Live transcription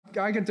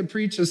I get to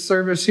preach a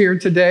service here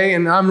today,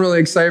 and I'm really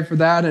excited for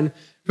that. And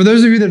for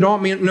those of you that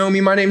don't know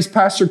me, my name is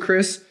Pastor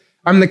Chris.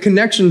 I'm the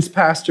Connections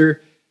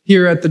Pastor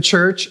here at the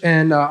church,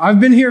 and I've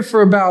been here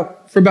for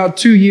about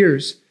 2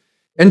 years.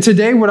 And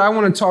today, what I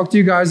want to talk to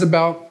you guys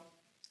about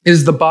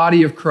is the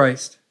body of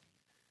Christ.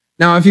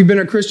 Now, if you've been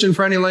a Christian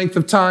for any length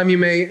of time, you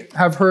may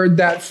have heard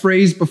that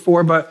phrase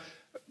before, but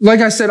like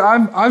I said,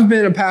 I've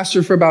been a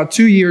pastor for about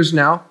 2 years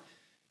now.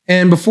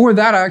 And before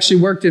that, I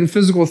actually worked in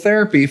physical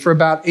therapy for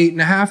about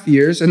 8.5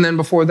 years. And then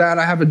before that,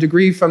 I have a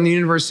degree from the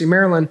University of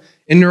Maryland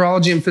in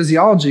neurology and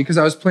physiology because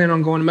I was planning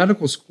on going to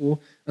medical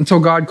school until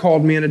God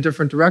called me in a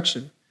different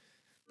direction.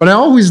 But I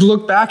always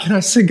look back and I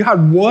say,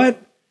 God, what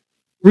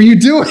were you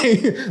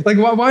doing? Like,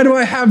 why do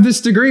I have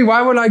this degree?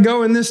 Why would I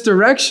go in this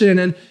direction?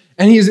 And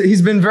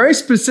he's been very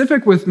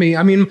specific with me.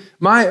 I mean,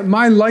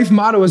 my life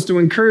motto is to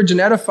encourage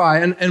and edify.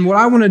 And what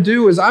I want to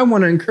do is I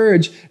want to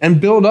encourage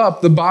and build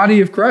up the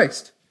body of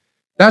Christ.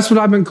 That's what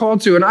I've been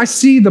called to. And I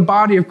see the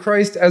body of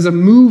Christ as a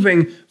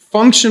moving,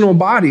 functional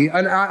body.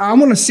 And I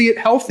want to see it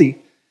healthy.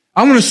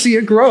 I want to see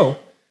it grow.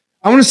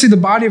 I want to see the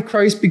body of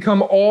Christ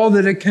become all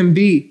that it can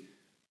be.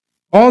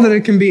 All that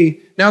it can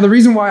be. Now, the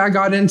reason why I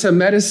got into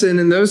medicine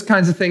and those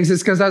kinds of things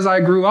is because as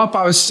I grew up,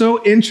 I was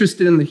so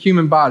interested in the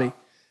human body.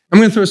 I'm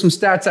going to throw some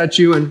stats at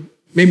you, and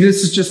maybe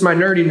this is just my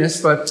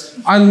nerdiness, but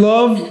I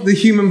love the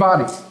human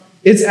body.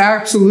 It's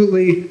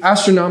absolutely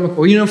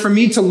astronomical. You know, for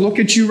me to look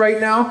at you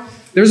right now,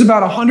 there's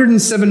about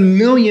 107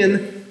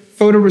 million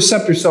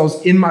photoreceptor cells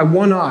in my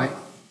one eye.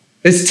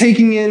 It's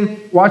taking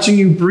in, watching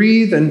you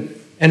breathe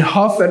and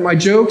huff at my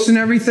jokes and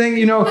everything.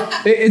 You know,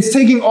 it's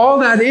taking all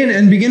that in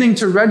and beginning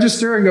to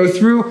register and go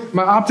through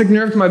my optic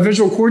nerve to my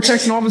visual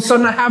cortex, and all of a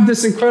sudden I have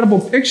this incredible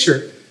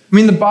picture. I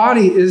mean, the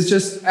body is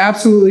just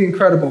absolutely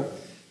incredible.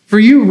 For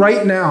you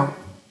right now,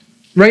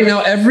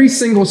 every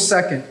single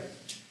second,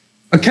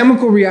 a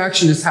chemical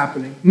reaction is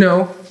happening.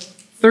 No,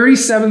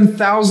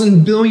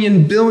 37,000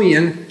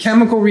 billion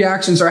chemical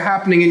reactions are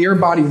happening in your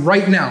body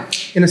right now,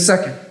 in a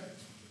second.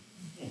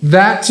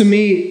 That, to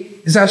me,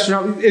 is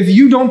astronomical. If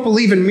you don't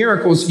believe in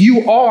miracles,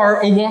 you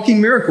are a walking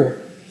miracle.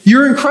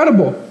 You're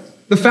incredible.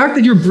 The fact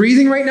that you're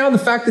breathing right now, the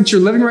fact that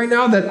you're living right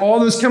now, that all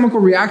those chemical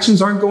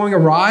reactions aren't going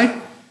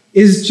awry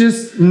is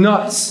just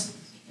nuts.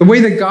 The way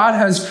that God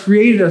has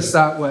created us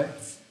that way.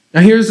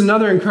 Now, here's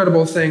another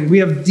incredible thing. We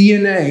have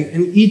DNA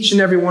in each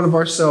and every one of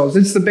our cells.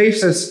 It's the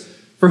basis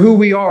for who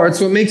we are.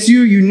 It's what makes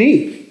you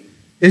unique,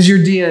 is your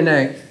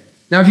DNA.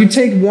 Now, if you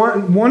take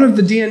one of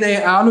the DNA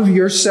out of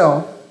your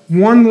cell,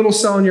 one little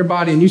cell in your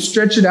body, and you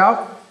stretch it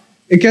out,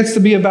 it gets to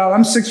be about,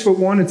 I'm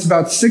 6'1", it's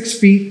about 6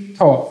 feet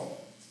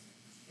tall.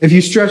 If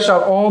you stretch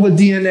out all the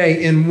DNA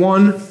in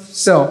one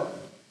cell.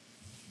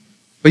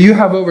 But you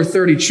have over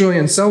 30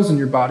 trillion cells in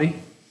your body.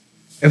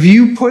 If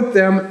you put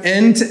them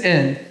end to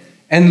end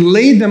and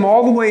laid them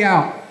all the way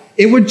out,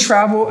 it would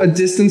travel a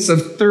distance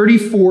of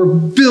 34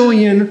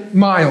 billion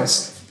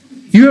miles.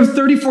 You have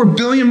 34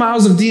 billion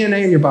miles of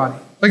DNA in your body.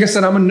 Like I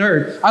said, I'm a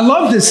nerd. I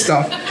love this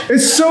stuff.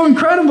 It's so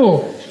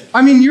incredible.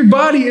 I mean, your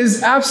body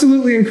is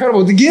absolutely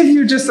incredible. To give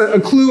you just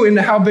a clue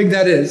into how big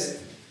that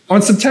is,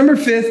 on September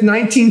 5th,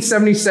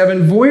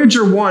 1977,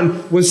 Voyager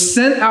 1 was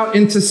sent out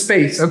into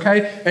space,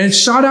 okay? And it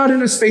shot out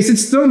into space.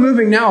 It's still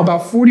moving now,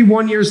 about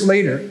 41 years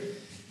later.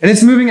 And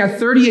it's moving at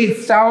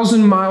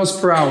 38,000 miles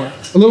per hour.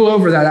 A little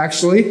over that,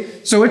 actually.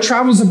 So it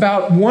travels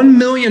about 1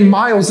 million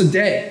miles a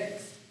day.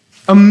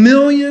 1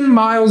 million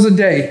miles a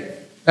day.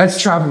 That's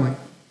traveling.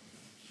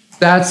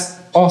 That's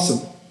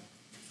awesome.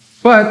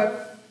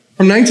 But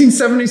from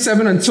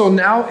 1977 until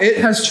now, it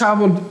has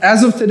traveled,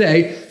 as of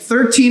today,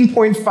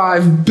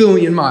 13.5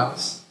 billion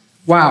miles.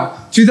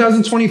 Wow.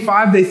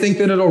 2025, they think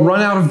that it'll run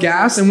out of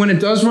gas. And when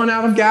it does run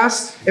out of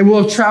gas, it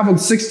will have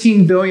traveled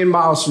 16 billion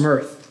miles from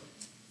Earth.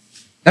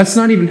 That's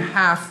not even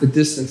half the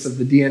distance of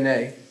the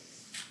DNA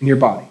in your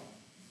body.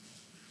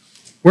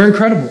 We're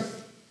incredible.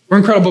 We're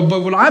incredible.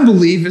 But what I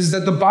believe is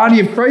that the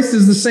body of Christ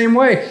is the same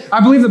way. I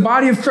believe the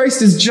body of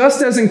Christ is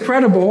just as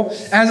incredible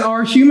as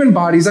our human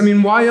bodies. I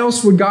mean, why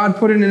else would God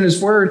put it in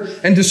his word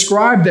and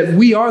describe that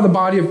we are the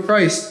body of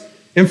Christ?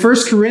 In 1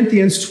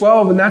 Corinthians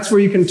 12, and that's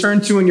where you can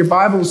turn to in your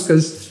Bibles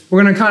because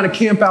we're going to kind of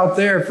camp out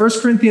there. 1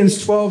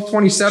 Corinthians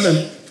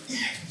 12:27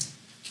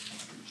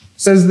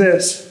 says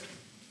this.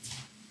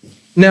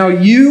 Now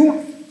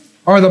you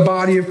are the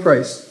body of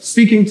Christ,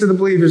 speaking to the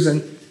believers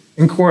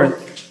in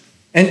Corinth.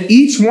 And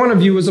each one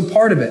of you is a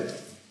part of it.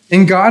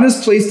 And God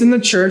has placed in the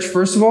church,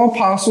 first of all,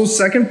 apostles,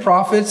 second,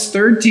 prophets,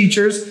 third,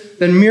 teachers,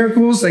 then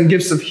miracles, then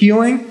gifts of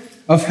healing,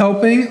 of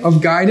helping,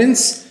 of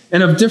guidance,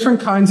 and of different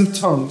kinds of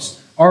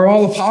tongues. Are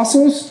all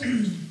apostles?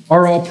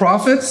 Are all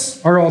prophets?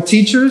 Are all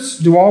teachers?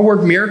 Do all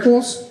work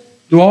miracles?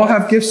 Do all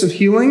have gifts of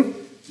healing?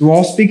 Do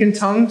all speak in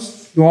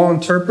tongues? Do all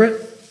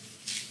interpret?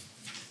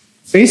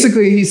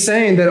 Basically, he's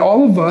saying that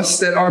all of us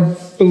that are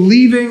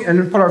believing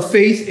and put our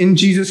faith in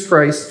Jesus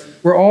Christ,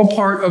 we're all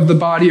part of the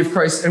body of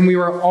Christ, and we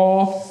are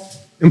all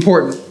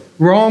important.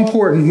 We're all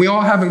important. We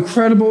all have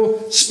incredible,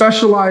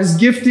 specialized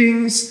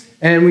giftings,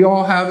 and we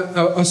all have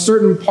a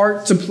certain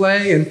part to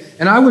play.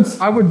 And I would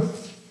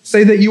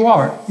say that you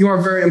are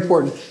very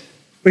important.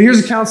 But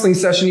here's a counseling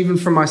session even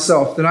for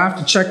myself that I have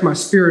to check my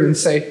spirit and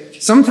say,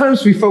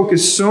 sometimes we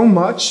focus so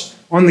much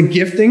on the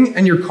gifting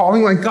and your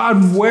calling, like,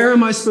 God, where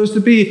am I supposed to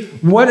be?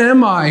 What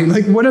am I?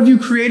 Like, what have you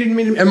created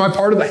me to be? Am I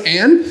part of the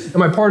hand?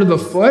 Am I part of the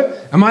foot?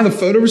 Am I the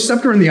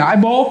photoreceptor in the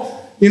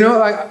eyeball? You know,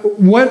 like,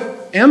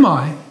 what am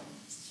I?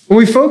 When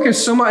we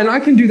focus so much, and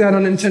I can do that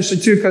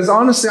unintentionally too, because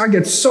honestly, I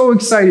get so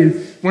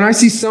excited when I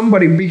see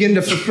somebody begin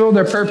to fulfill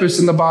their purpose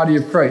in the body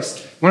of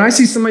Christ. When I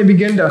see somebody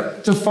begin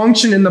to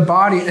function in the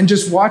body and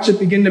just watch it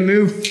begin to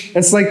move,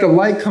 it's like the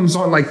light comes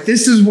on, like,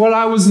 this is what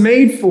I was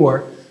made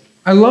for.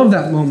 I love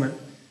that moment.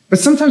 But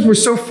sometimes we're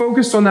so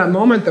focused on that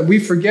moment that we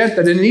forget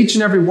that in each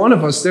and every one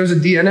of us, there's a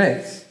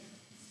DNA.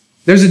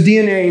 There's a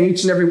DNA in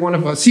each and every one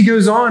of us. He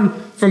goes on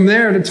from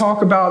there to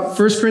talk about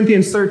 1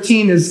 Corinthians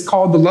 13 is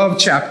called the love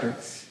chapter.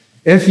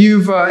 If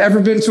you've ever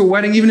been to a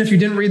wedding, even if you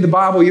didn't read the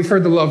Bible, you've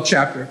heard the love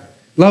chapter.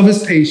 Love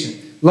is patient.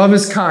 Love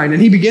is kind.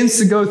 And he begins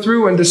to go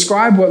through and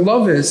describe what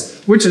love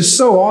is, which is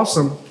so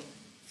awesome.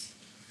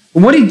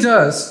 But what he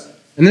does,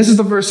 and this is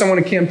the verse I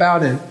want to camp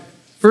out in,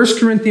 1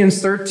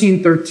 Corinthians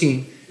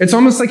 13:13. It's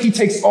almost like he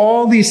takes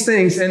all these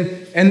things,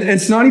 and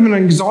it's not even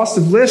an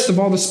exhaustive list of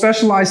all the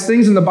specialized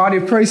things in the body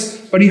of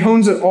Christ, but he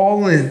hones it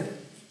all in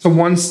to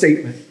one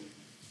statement.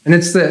 And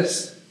it's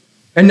this.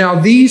 And now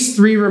these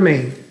three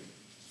remain: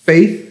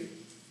 faith,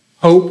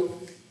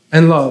 hope,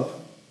 and love.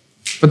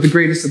 But the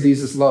greatest of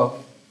these is love.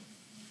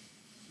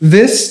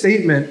 This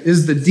statement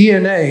is the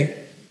DNA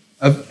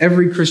of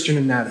every Christian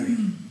anatomy.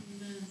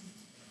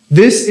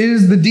 This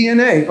is the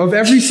DNA of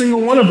every single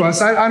one of us.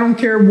 I don't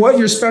care what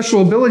your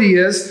special ability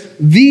is.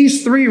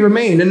 These three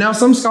remain. And now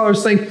some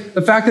scholars think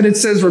the fact that it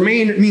says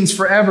remain, it means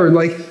forever,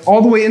 like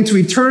all the way into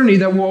eternity,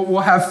 that we'll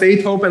have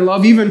faith, hope, and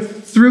love even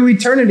through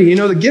eternity. You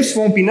know, the gifts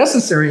won't be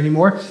necessary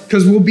anymore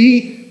because we'll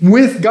be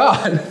with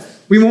God.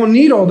 We won't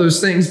need all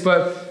those things,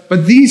 but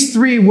these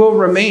three will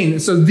remain.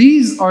 So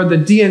these are the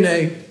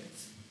DNA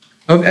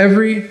of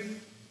every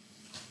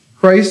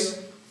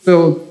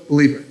Christ-filled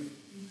believer.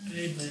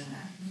 Amen.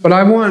 But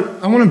I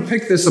want to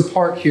pick this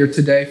apart here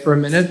today for a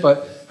minute.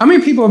 But how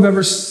many people have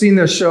ever seen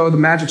the show, The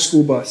Magic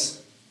School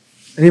Bus?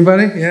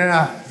 Anybody?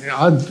 Yeah,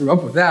 I grew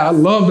up with that. I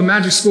love The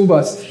Magic School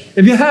Bus.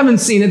 If you haven't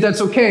seen it, that's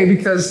okay,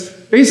 because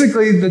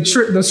basically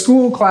the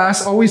school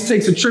class always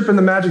takes a trip in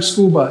the Magic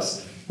School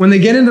Bus. When they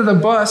get into the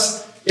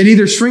bus, it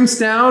either shrinks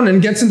down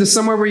and gets into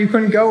somewhere where you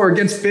couldn't go, or it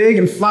gets big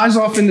and flies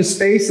off into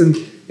space, and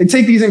they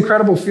take these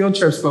incredible field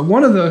trips. But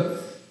one of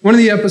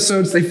the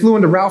episodes, they flew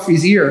into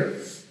Ralphie's ear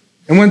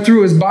and went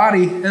through his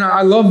body, and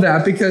I love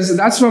that because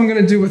that's what I'm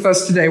going to do with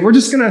us today. We're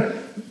just going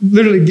to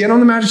literally get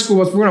on the Magic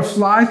School Bus. We're going to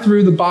fly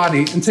through the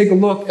body and take a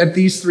look at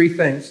these three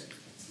things.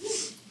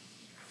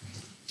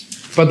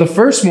 But the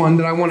first one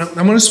that I want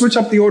to switch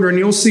up the order, and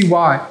you'll see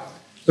why.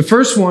 The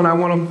first one I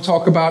want to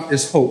talk about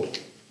is hope.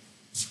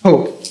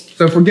 Hope.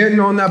 So if we're getting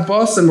on that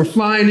bus and we're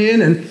flying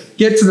in and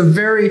get to the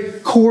very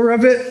core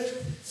of it,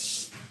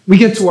 we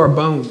get to our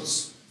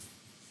bones.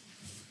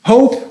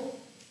 Hope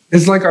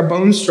is like our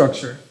bone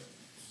structure.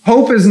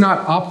 Hope is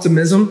not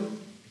optimism.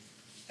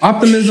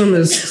 Optimism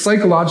is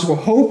psychological.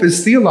 Hope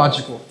is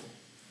theological.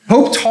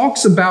 Hope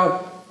talks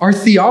about our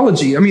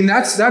theology. I mean,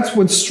 that's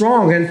what's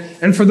strong.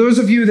 And for those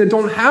of you that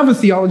don't have a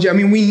theology, I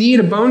mean, we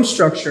need a bone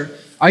structure.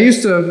 I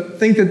used to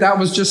think that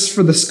was just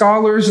for the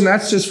scholars, and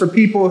that's just for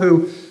people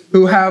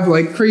who have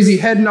like crazy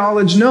head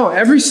knowledge. No,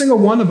 every single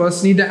one of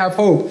us need to have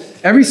hope.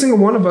 Every single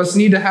one of us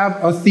need to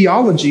have a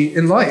theology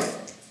in life.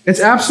 It's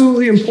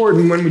absolutely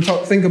important when we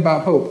think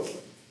about hope.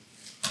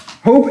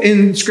 Hope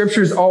in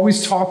Scripture is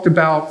always talked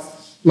about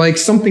like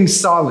something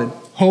solid.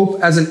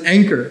 Hope as an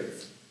anchor.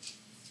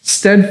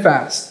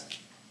 Steadfast. It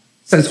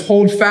says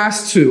hold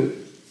fast to.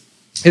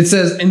 It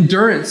says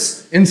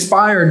endurance,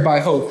 inspired by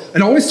hope.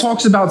 It always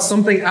talks about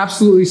something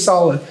absolutely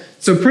solid.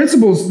 So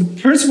principles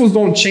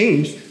don't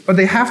change, but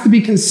they have to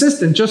be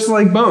consistent, just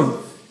like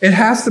bone. It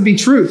has to be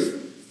truth.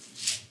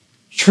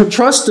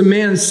 Trust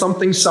demands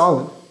something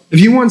solid. If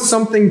you want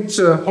something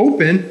to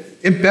hope in,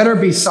 it better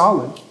be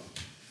solid.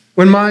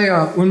 When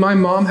my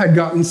mom had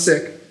gotten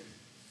sick,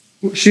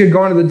 she had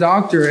gone to the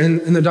doctor,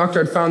 and the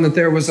doctor had found that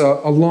there was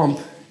a lump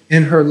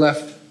in her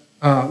left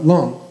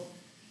lung.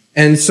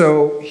 And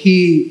so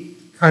he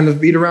kind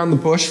of beat around the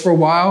bush for a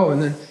while,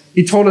 and then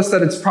he told us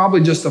that it's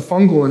probably just a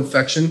fungal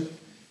infection.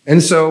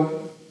 And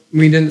so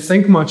we didn't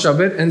think much of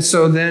it. And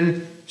so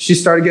then she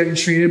started getting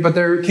treated, but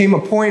there came a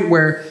point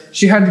where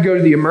she had to go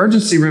to the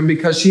emergency room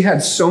because she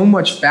had so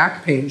much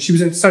back pain. She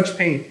was in such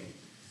pain.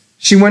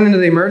 She went into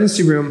the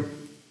emergency room.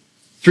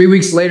 3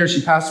 weeks later,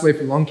 she passed away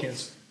from lung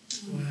cancer.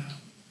 Wow.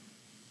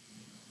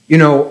 You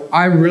know,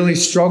 I really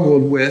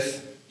struggled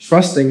with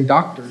trusting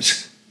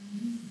doctors.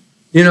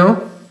 You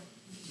know,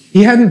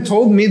 he hadn't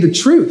told me the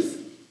truth.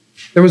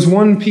 There was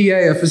one PA,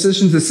 a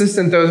physician's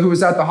assistant, though, who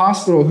was at the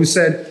hospital who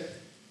said,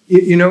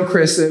 you know,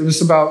 Chris, it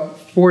was about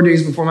 4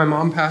 days before my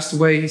mom passed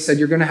away. He said,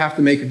 you're going to have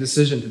to make a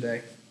decision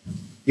today.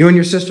 You and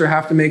your sister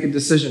have to make a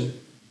decision.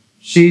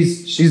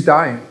 She's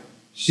dying.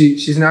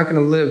 She's not going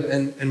to live,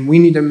 and we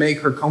need to make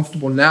her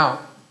comfortable now.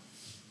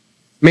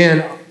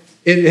 Man,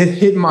 it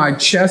hit my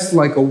chest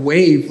like a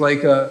wave,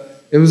 like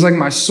It was like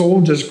my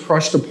soul just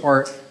crushed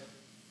apart.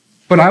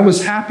 But I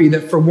was happy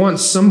that for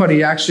once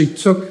somebody actually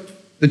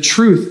took the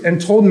truth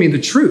and told me the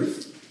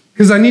truth,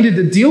 because I needed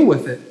to deal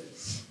with it.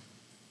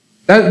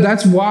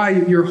 That's why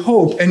your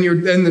hope and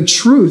the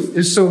truth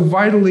is so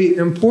vitally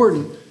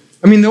important.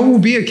 I mean, there will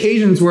be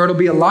occasions where it'll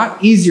be a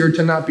lot easier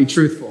to not be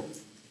truthful.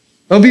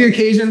 There'll be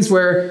occasions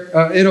where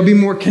it'll be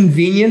more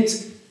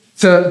convenient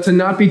to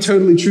not be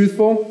totally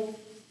truthful,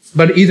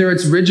 but either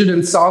it's rigid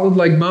and solid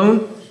like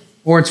bone,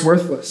 or it's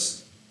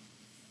worthless.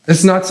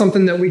 It's not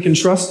something that we can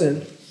trust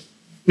in.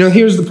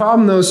 Here's the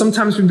problem, though.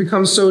 Sometimes we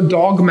become so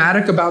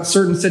dogmatic about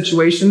certain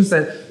situations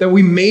that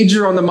we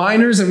major on the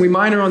minors and we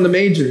minor on the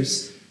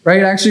majors.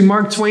 Right? Actually,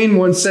 Mark Twain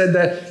once said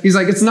that, he's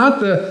like, it's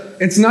not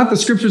the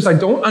scriptures I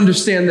don't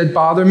understand that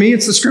bother me,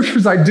 it's the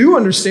scriptures I do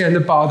understand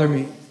that bother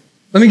me.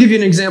 Let me give you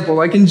an example,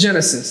 like in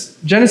Genesis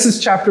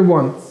chapter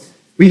 1.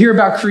 We hear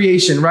about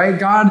creation, right?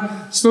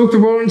 God spoke the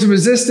world into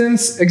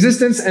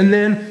existence, and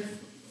then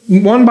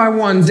one by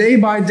one, day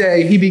by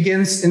day, he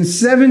begins in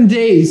 7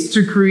 days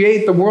to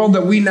create the world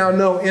that we now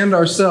know and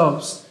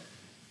ourselves.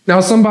 Now,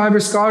 some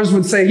Bible scholars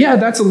would say, yeah,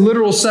 that's a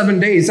literal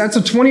 7 days. That's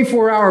a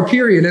 24-hour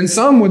period. And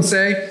some would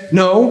say,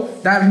 no,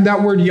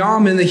 that word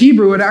yom in the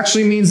Hebrew, it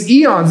actually means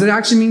eons. It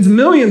actually means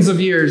millions of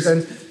years.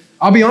 And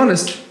I'll be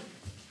honest,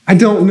 I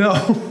don't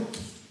know.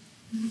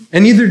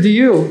 And neither do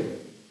you.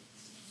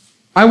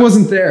 I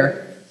wasn't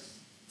there.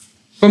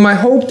 But my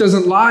hope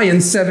doesn't lie in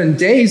 7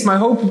 days. My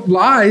hope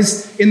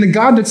lies in the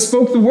God that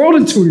spoke the world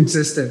into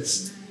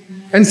existence.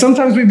 And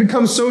sometimes we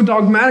become so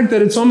dogmatic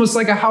that it's almost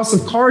like a house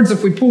of cards.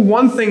 If we pull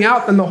one thing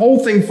out, then the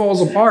whole thing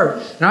falls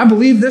apart. And I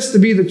believe this to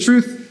be the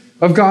truth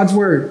of God's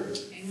word.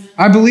 Amen.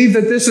 I believe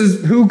that this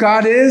is who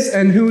God is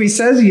and who he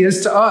says he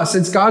is to us.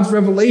 It's God's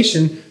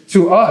revelation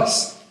to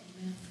us.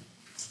 Amen.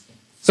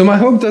 So my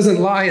hope doesn't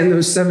lie in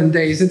those 7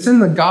 days. It's in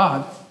the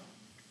God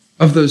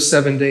of those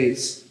 7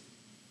 days.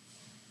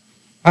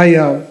 I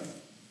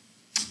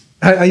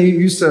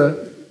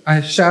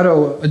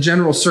shadow a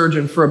general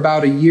surgeon for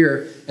about a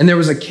year. And there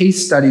was a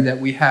case study that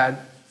we had.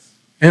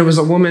 And it was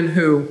a woman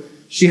who,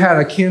 she had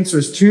a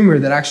cancerous tumor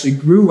that actually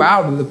grew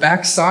out of the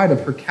backside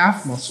of her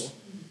calf muscle.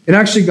 It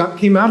actually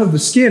came out of the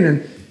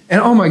skin.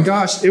 And oh my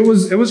gosh, it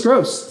was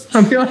gross.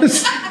 I'll be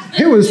honest.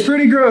 It was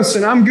pretty gross.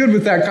 And I'm good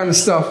with that kind of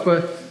stuff.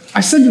 But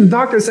I said to the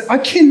doctor, I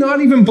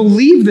cannot even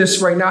believe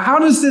this right now. How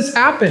does this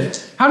happen?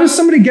 How does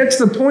somebody get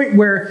to the point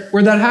where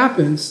that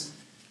happens?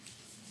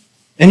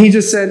 And he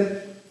just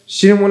said,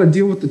 she didn't want to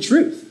deal with the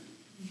truth.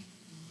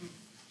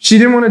 She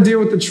didn't want to deal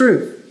with the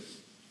truth.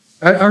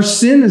 Our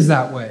sin is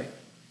that way.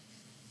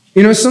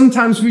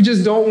 Sometimes we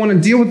just don't want to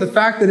deal with the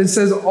fact that it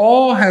says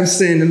all have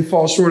sinned and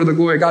fall short of the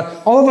glory of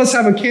God. All of us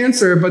have a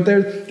cancer, but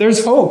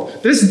there's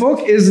hope. This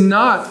book is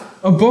not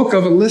a book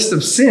of a list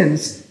of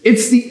sins.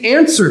 It's the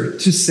answer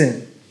to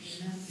sin.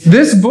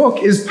 This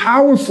book is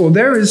powerful.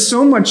 There is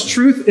so much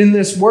truth in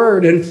this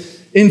word. And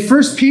in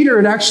 1 Peter,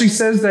 it actually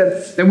says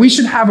that we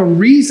should have a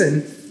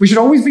reason. We should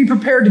always be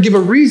prepared to give a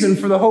reason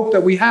for the hope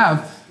that we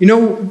have.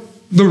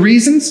 The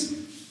reasons?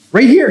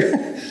 Right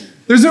here.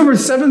 There's over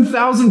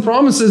 7,000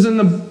 promises in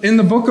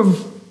the book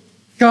of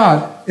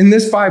God, in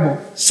this Bible.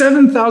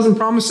 7,000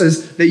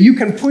 promises that you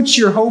can put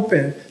your hope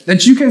in,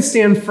 that you can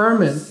stand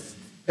firm in.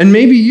 And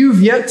maybe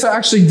you've yet to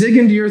actually dig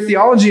into your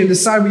theology and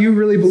decide what you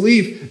really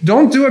believe.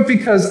 Don't do it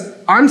because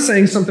I'm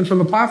saying something from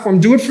the platform.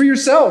 Do it for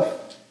yourself.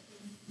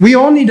 We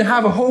all need to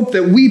have a hope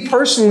that we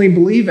personally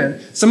believe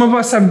in. Some of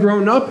us have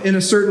grown up in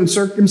a certain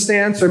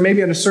circumstance or maybe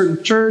in a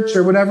certain church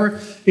or whatever.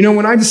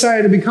 When I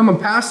decided to become a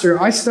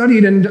pastor, I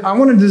studied and I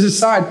wanted to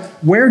decide,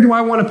 where do I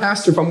want to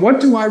pastor from?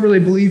 What do I really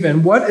believe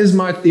in? What is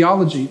my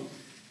theology?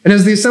 And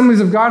as the Assemblies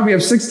of God, we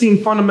have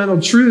 16 fundamental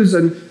truths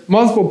and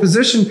multiple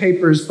position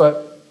papers,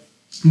 but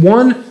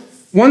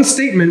one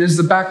statement is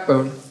the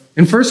backbone.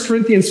 In 1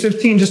 Corinthians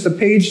 15, just a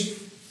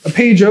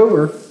page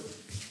over,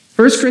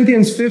 1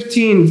 Corinthians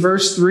 15,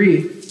 verse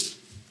 3,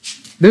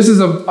 this is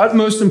of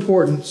utmost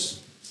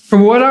importance.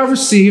 From what I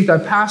received, I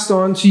passed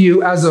on to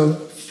you as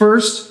of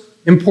first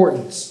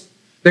importance,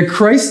 that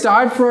Christ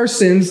died for our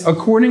sins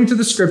according to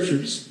the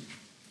Scriptures,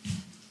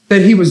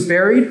 that he was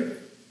buried,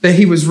 that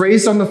he was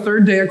raised on the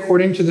third day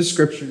according to the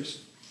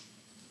Scriptures,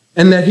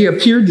 and that he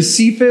appeared to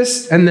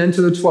Cephas and then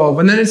to the 12.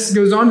 And then it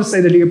goes on to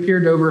say that he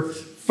appeared to over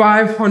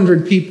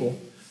 500 people.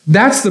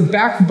 That's the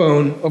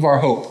backbone of our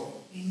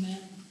hope. Amen.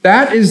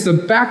 That is the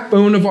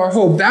backbone of our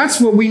hope. That's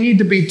what we need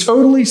to be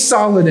totally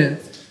solid in.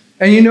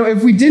 And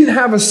if we didn't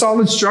have a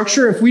solid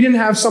structure, if we didn't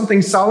have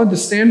something solid to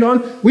stand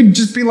on, we'd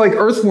just be like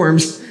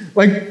earthworms,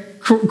 like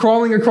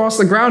crawling across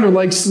the ground or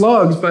like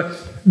slugs. But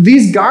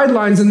these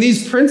guidelines and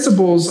these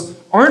principles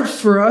aren't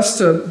for us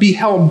to be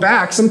held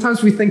back.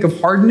 Sometimes we think of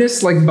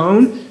hardness like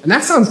bone, and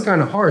that sounds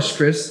kind of harsh,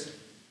 Chris.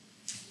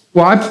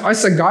 Well, I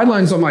set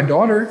guidelines on my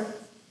daughter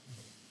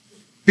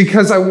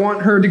because I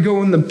want her to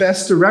go in the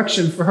best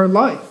direction for her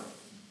life.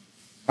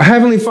 Our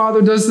Heavenly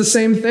Father does the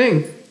same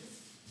thing.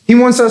 He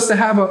wants us to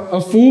have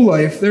a full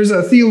life. There's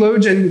a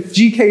theologian,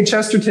 G.K.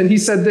 Chesterton, he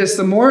said this: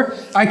 the more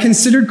I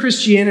considered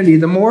Christianity,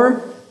 the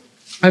more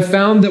I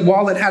found that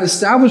while it had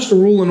established a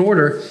rule and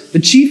order, the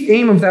chief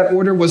aim of that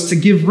order was to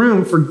give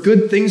room for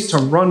good things to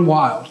run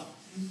wild.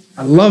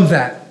 I love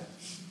that.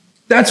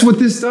 That's what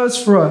this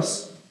does for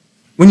us.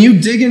 When you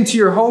dig into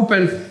your hope,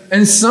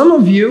 and some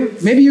of you,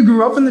 maybe you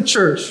grew up in the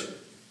church.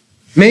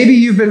 Maybe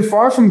you've been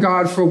far from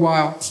God for a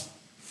while.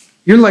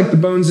 You're like the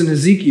bones in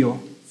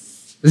Ezekiel.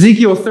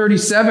 Ezekiel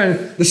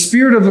 37, the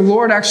Spirit of the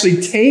Lord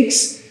actually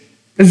takes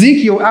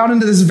Ezekiel out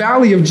into this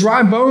valley of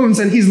dry bones,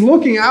 and he's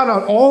looking out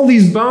at all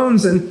these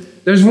bones. And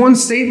there's one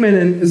statement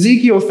in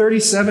Ezekiel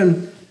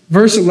 37,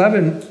 verse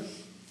 11.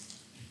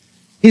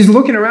 He's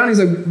looking around. He's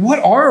like, what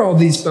are all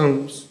these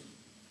bones?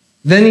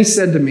 Then he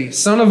said to me,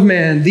 Son of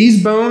man,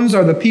 these bones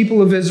are the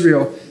people of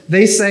Israel.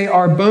 They say,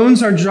 our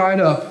bones are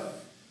dried up,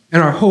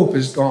 and our hope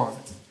is gone.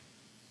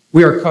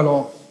 We are cut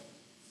off.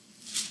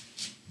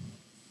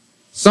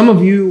 Some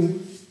of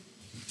you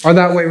are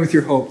that way with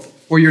your hope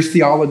or your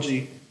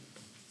theology.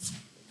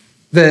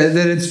 That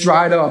it's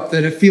dried up,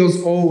 that it feels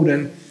old,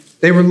 and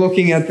they were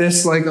looking at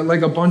this like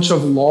a bunch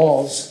of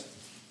laws.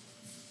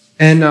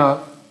 And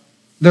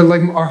they're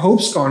like, our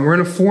hope's gone. We're in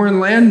a foreign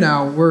land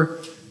now.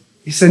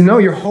 He said, no,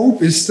 your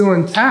hope is still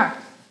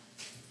intact.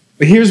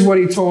 But here's what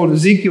he told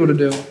Ezekiel to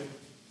do.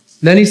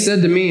 Then he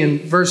said to me in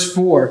verse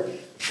 4,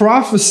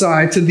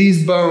 prophesy to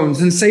these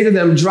bones and say to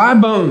them, dry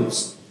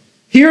bones,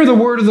 hear the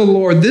word of the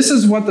Lord. This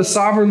is what the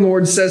sovereign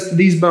Lord says to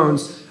these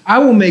bones. I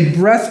will make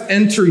breath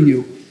enter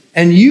you,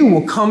 and you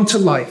will come to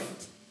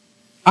life.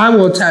 I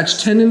will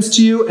attach tendons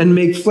to you and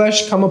make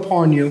flesh come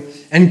upon you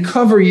and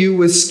cover you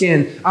with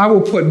skin. I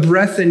will put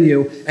breath in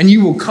you, and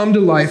you will come to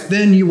life.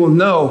 Then you will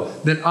know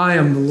that I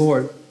am the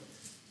Lord.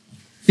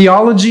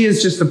 Theology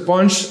is just a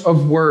bunch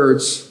of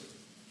words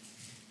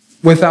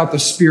without the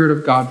Spirit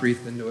of God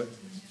breathed into it.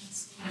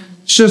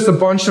 It's just a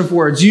bunch of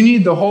words. You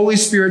need the Holy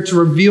Spirit to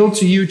reveal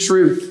to you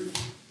truth.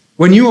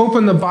 When you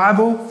open the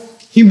Bible,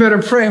 you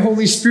better pray,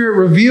 Holy Spirit,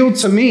 reveal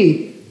to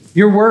me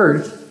your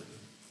word.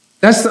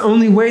 That's the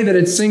only way that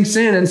it sinks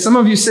in. And some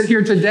of you sit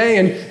here today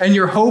and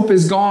your hope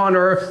is gone,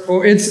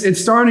 or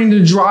it's starting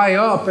to dry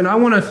up. And I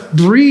want to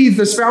breathe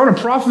the Spirit. I want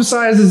to prophesy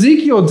as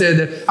Ezekiel did,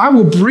 that I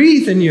will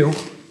breathe in you.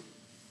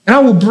 And I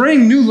will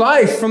bring new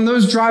life from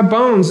those dry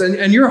bones.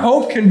 And your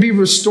hope can be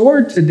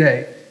restored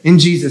today in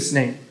Jesus'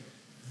 name.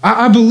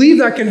 I believe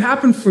that can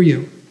happen for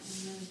you.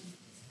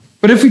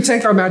 But if we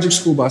take our magic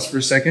school bus for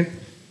a second,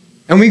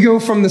 and we go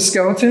from the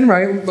skeleton,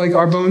 right, like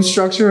our bone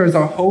structure as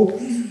our hope,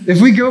 if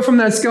we go from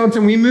that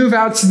skeleton, we move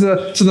out to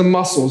the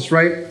muscles,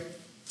 right?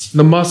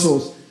 The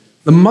muscles.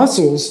 The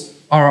muscles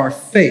are our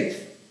faith.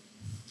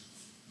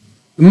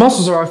 The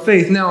muscles are our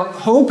faith. Now,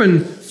 hope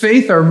and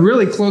faith are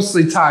really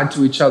closely tied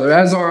to each other,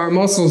 as are our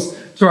muscles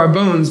to our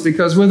bones,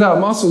 because without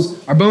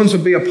muscles, our bones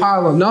would be a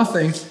pile of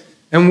nothing.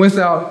 And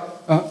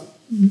without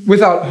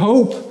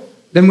hope,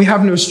 then we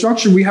have no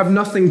structure. We have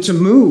nothing to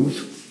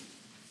move.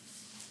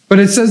 But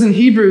it says in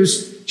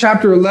Hebrews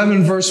chapter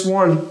 11, verse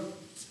 1,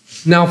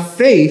 now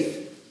faith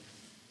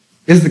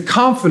is the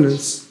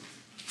confidence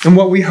in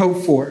what we hope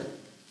for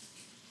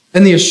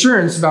and the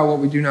assurance about what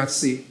we do not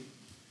see.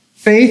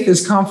 Faith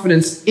is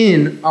confidence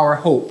in our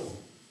hope.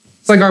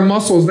 It's like our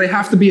muscles, they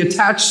have to be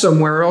attached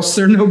somewhere or else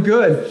they're no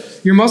good.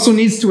 Your muscle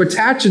needs to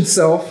attach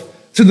itself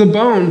to the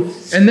bone.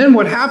 And then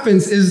what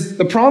happens is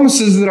the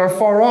promises that are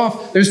far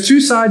off, there's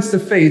two sides to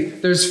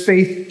faith. There's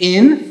faith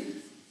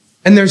in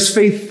and there's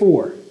faith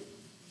for.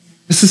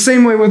 It's the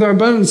same way with our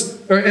bones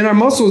or in our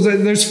muscles.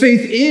 There's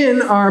faith in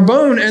our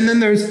bone, and then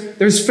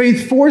there's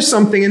faith for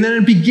something, and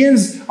then it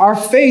begins, our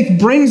faith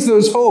brings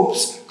those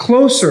hopes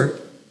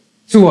closer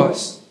to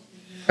us.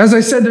 As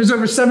I said, there's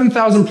over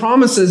 7,000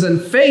 promises,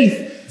 and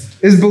faith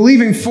is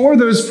believing for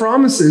those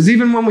promises,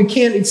 even when we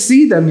can't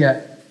see them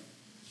yet.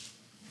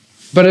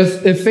 But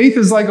if faith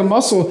is like a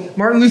muscle,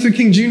 Martin Luther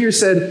King Jr.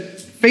 said,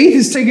 faith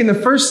is taking the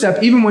first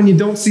step even when you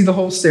don't see the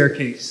whole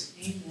staircase.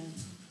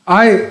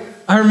 Amen.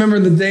 I remember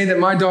the day that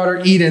my daughter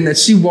Eden, that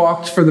she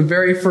walked for the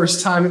very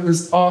first time. It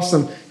was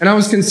awesome. And I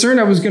was concerned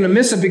I was going to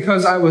miss it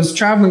because I was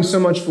traveling so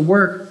much for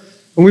work.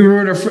 And we were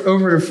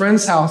over at a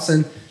friend's house,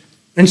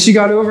 and she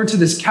got over to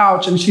this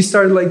couch, and she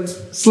started like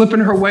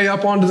slipping her way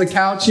up onto the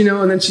couch,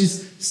 and then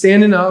she's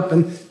standing up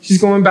and she's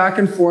going back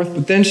and forth.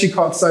 But then she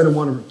caught sight of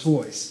one of her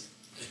toys.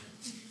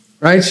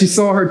 Right? She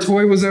saw her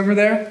toy was over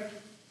there.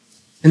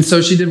 And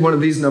so she did one of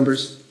these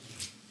numbers.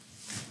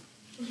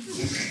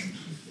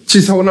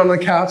 She's holding on the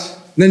couch.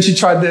 And then she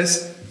tried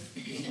this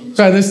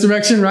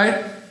direction,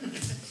 right?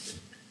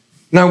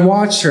 And I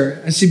watched her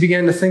as she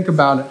began to think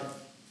about it.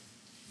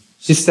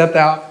 She stepped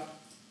out,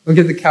 looked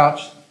at the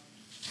couch,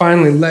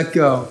 finally let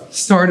go,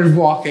 started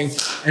walking.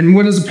 And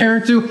what does a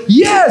parent do?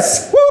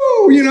 Yes!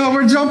 Woo!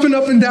 We're jumping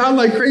up and down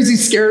like crazy,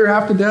 scared her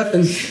half to death,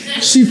 and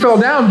she fell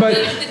down.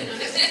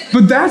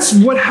 But that's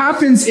what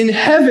happens in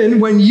heaven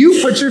when you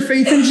put your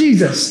faith in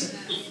Jesus.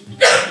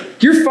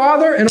 Your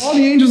Father and all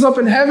the angels up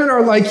in heaven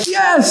are like,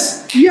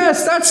 yes,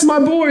 that's my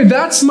boy,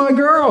 that's my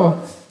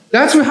girl.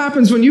 That's what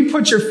happens when you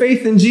put your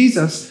faith in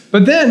Jesus.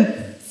 But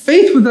then,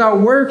 faith without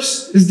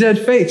works is dead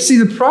faith. See,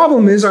 the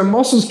problem is our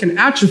muscles can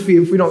atrophy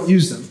if we don't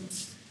use them.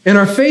 And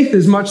our faith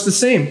is much the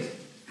same.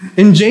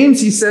 In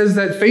James, he says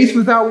that faith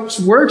without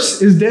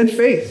works is dead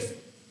faith.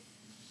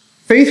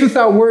 Faith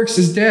without works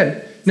is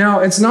dead.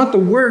 Now, it's not the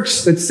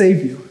works that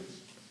save you.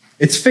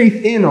 It's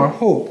faith in our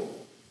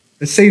hope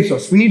that saves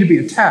us. We need to be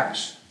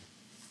attached.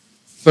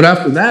 But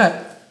after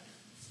that,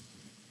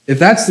 if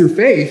that's through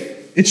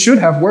faith, it should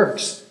have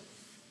works.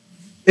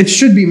 It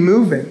should be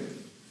moving.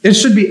 It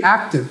should be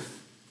active.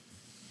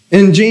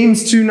 In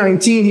James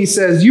 2:19, he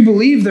says, you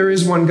believe there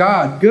is one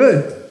God.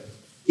 Good.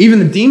 Even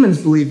the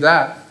demons believe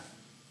that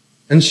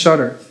and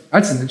shudder.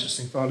 That's an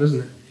interesting thought,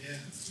 isn't it? Yeah.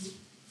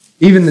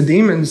 Even the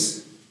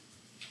demons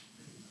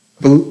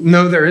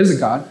know there is a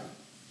God.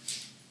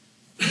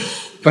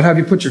 But have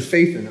you put your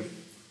faith in him?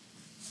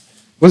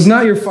 Was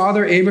not your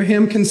father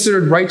Abraham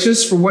considered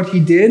righteous for what he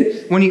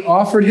did when he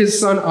offered his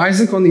son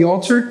Isaac on the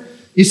altar?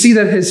 You see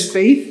that his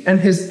faith and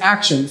his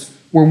actions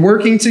were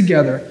working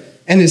together,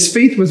 and his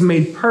faith was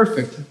made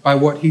perfect by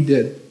what he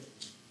did.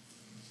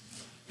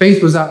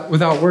 Faith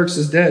without works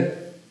is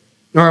dead.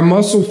 Now, our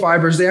muscle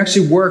fibers, they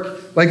actually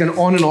work like an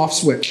on and off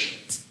switch.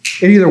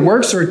 It either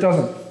works or it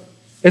doesn't.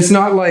 It's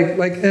not like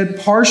it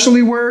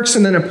partially works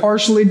and then it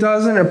partially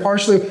doesn't,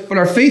 but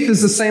our faith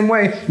is the same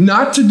way.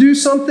 Not to do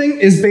something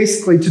is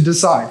basically to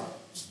decide.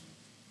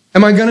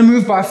 Am I going to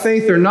move by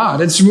faith or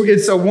not?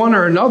 It's a one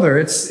or another.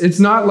 It's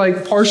not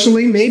like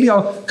partially, maybe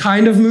I'll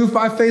kind of move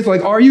by faith.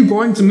 Like, are you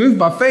going to move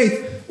by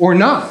faith or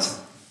not?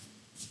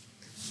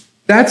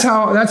 That's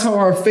how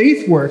our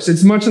faith works.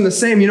 It's much in the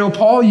same. You know,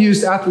 Paul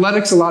used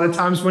athletics a lot of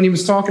times when he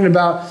was talking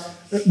about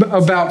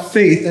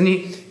faith. And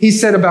he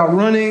said about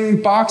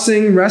running,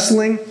 boxing,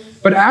 wrestling.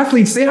 But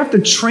athletes, they have to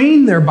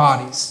train their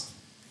bodies.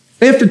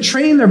 They have to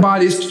train their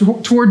bodies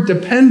toward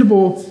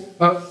dependable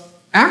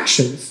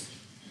actions.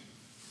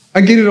 I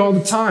get it all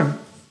the time.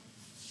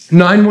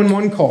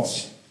 911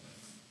 calls.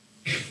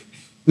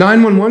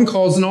 911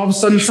 calls, and all of a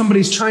sudden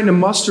somebody's trying to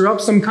muster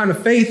up some kind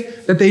of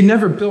faith that they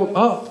never built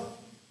up.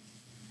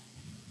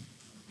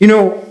 You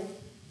know,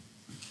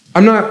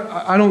 I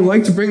don't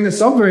like to bring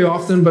this up very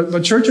often,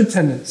 but church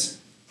attendance.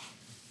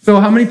 Phil,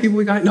 how many people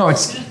we got? No,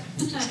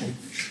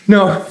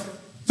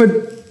 but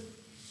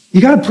you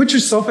got to put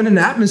yourself in an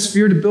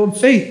atmosphere to build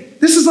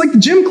faith. This is like the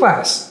gym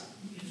class.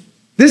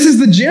 This is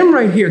the gym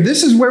right here.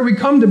 This is where we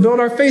come to build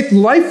our faith.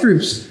 Life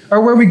groups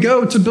are where we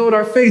go to build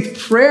our faith.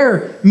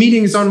 Prayer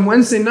meetings on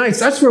Wednesday nights,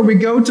 that's where we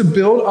go to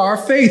build our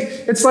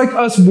faith. It's like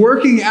us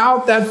working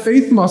out that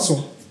faith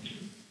muscle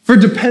for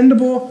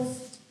dependable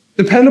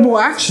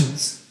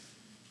actions.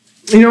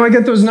 You know, I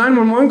get those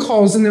 911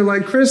 calls and they're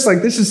like, Chris,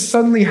 like this is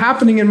suddenly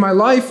happening in my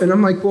life. And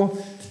I'm like, well,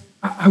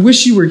 I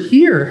wish you were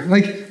here.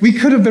 Like we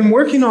could have been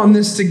working on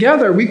this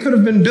together. We could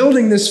have been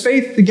building this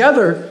faith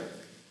together.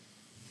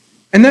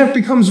 And that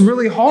becomes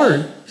really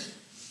hard.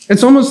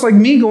 It's almost like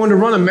me going to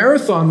run a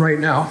marathon right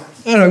now.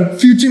 And a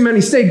few too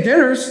many steak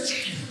dinners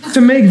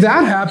to make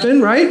that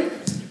happen, right?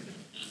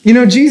 You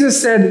know,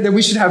 Jesus said that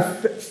we should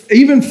have,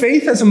 even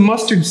faith as a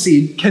mustard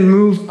seed can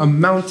move a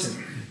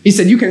mountain. He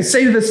said, you can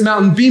say to this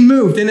mountain, be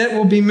moved, and it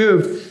will be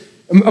moved.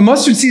 A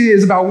mustard seed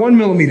is about 1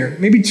 millimeter,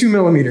 maybe 2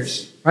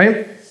 millimeters,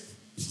 right?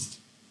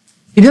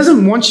 He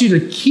doesn't want you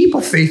to keep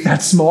a faith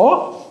that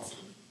small.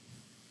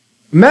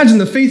 Imagine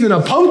the faith in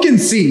a pumpkin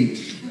seed.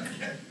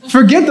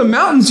 Forget the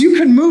mountains. You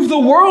can move the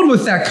world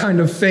with that kind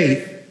of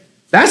faith.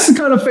 That's the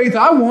kind of faith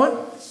I want.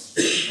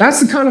 That's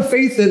the kind of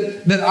faith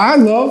that I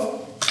love.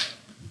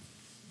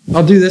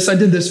 I'll do this. I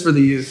did this for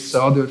the youth,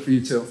 so I'll do it for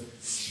you too.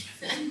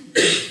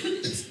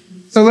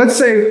 So let's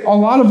say a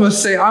lot of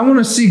us say, I want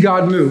to see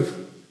God move.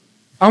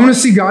 I want to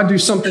see God do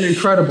something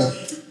incredible.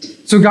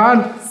 So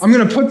God, I'm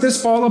going to put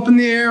this ball up in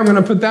the air. I'm going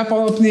to put that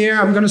ball up in the air.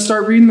 I'm going to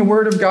start reading the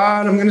Word of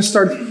God. I'm going to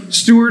start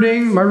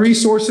stewarding my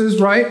resources,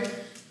 right?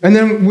 And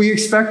then we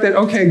expect that,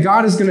 okay,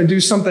 God is going to do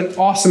something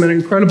awesome and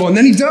incredible. And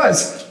then he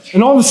does.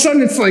 And all of a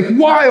sudden it's like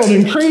wild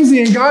and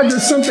crazy and God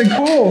does something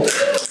cool.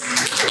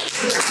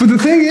 But the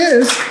thing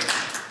is,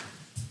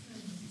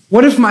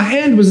 what if my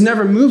hand was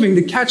never moving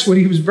to catch what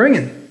he was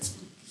bringing?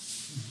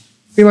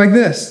 Be like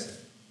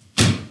this.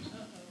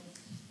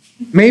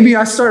 Maybe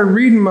I started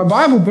reading my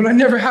Bible, but I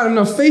never had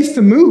enough faith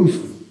to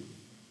move.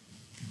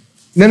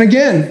 Then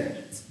again,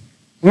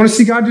 I want to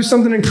see God do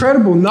something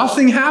incredible.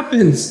 Nothing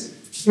happens.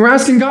 We're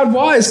asking God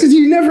why. It's because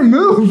you never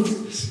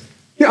moved.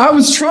 Yeah, I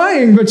was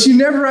trying, but you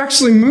never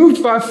actually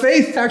moved by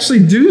faith to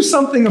actually do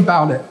something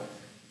about it.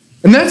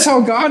 And that's how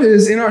God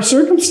is in our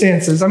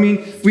circumstances. I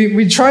mean,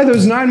 we try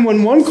those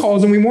 911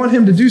 calls and we want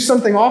him to do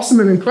something awesome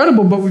and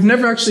incredible, but we've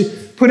never actually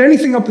put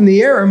anything up in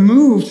the air or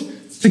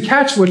moved to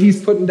catch what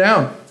he's putting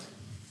down.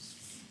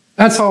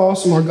 That's how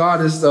awesome our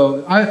God is,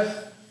 though.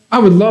 I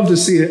would love to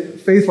see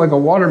faith like a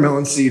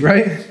watermelon seed,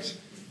 right?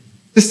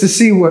 Just to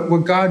see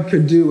what God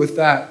could do with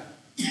that.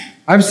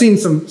 I've seen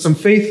some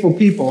faithful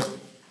people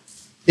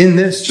in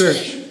this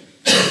church.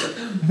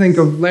 I think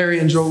of Larry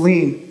and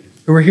Jolene,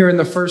 who were here in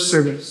the first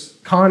service.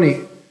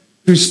 Connie,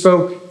 who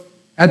spoke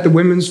at the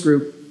women's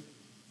group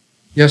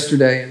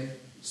yesterday and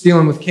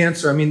dealing with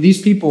cancer. I mean,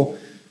 these people,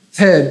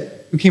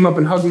 Ted, who came up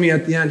and hugged me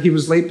at the end, he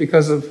was late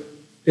because of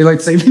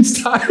daylight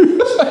savings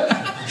time.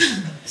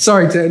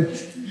 Sorry, Ted.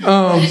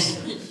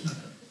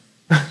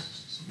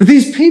 But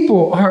these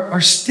people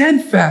are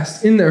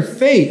steadfast in their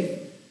faith.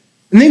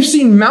 And they've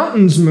seen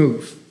mountains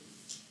move.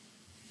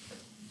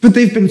 But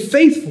they've been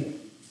faithful.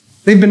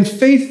 They've been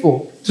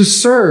faithful to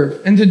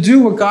serve and to do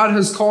what God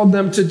has called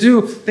them to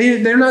do.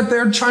 They're not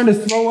there trying to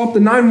throw up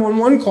the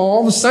 911 call.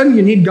 All of a sudden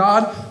you need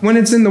God when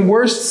it's in the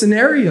worst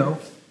scenario.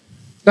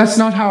 That's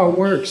not how it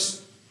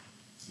works.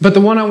 But the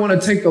one I want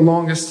to take the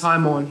longest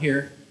time on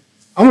here,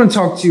 I want to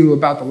talk to you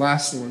about the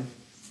last one,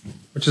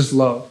 which is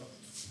love.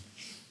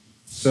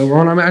 So we're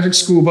on our magic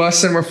school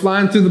bus and we're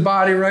flying through the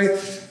body, right?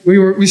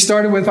 We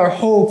started with our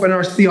hope and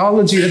our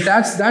theology.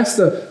 That's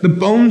the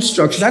bone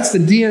structure. That's the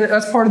DNA.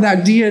 That's part of that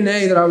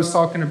DNA that I was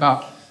talking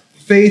about.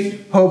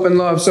 Faith, hope, and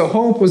love. So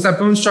hope was that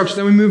bone structure.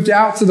 Then we moved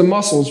out to the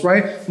muscles,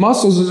 right?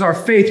 Muscles is our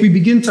faith. We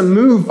begin to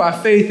move by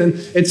faith, and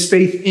it's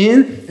faith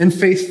in and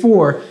faith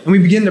for. And we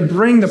begin to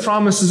bring the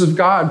promises of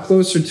God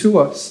closer to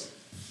us.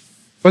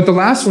 But the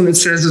last one it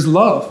says is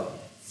love.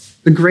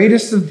 The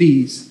greatest of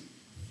these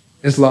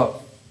is love.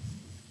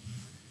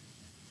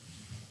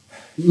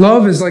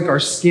 Love is like our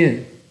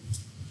skin.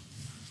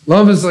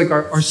 Love is like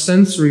our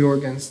sensory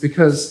organs,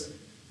 because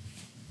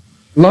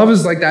love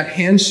is like that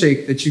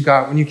handshake that you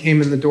got when you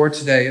came in the door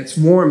today. It's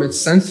warm, it's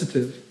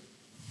sensitive.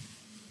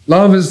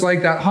 Love is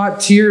like that hot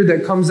tear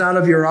that comes out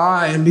of your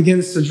eye and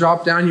begins to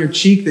drop down your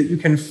cheek that you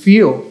can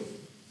feel.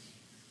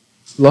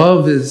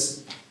 Love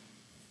is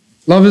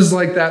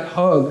like that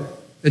hug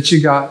that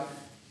you got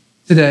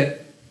today.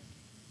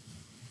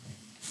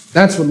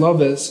 That's what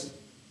love is.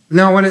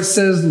 Now, when it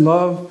says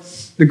love,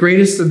 the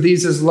greatest of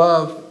these is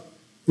love,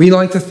 we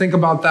like to think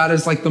about that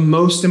as like the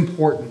most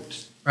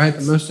important, right?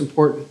 The most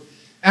important.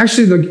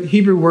 Actually, the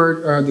Hebrew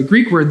word, or the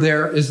Greek word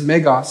there is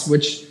megos,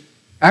 which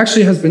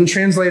actually has been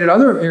translated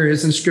other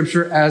areas in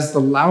Scripture as the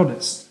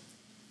loudest.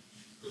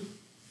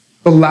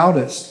 The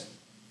loudest.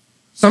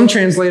 Some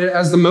translate it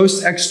as the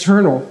most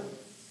external,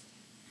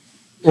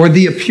 or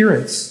the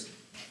appearance.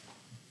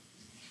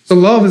 So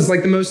love is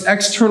like the most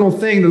external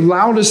thing. The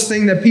loudest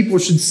thing that people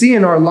should see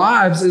in our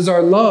lives is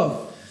our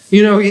love.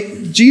 You know,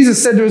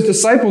 Jesus said to his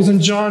disciples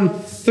in John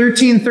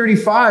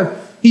 13:35,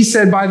 he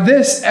said, "By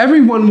this,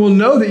 everyone will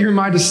know that you're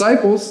my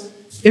disciples,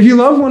 if you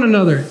love one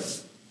another."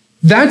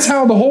 That's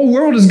how the whole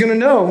world is going to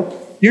know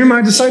you're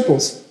my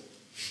disciples.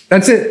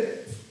 That's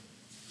it.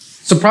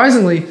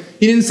 Surprisingly,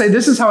 he didn't say,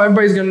 this is how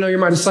everybody's going to know you're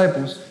my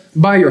disciples,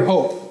 by your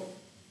hope.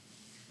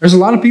 There's a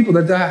lot of people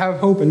that have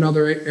hope in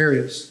other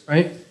areas,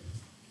 right?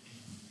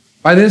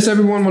 By this,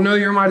 everyone will know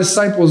you're my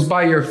disciples,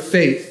 by your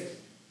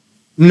faith.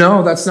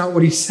 No, that's not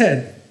what he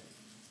said.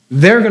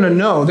 They're going to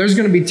know. There's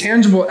going to be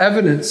tangible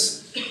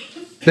evidence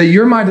that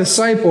you're my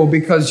disciple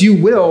because you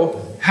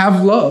will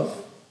have love.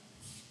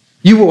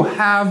 You will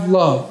have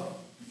love.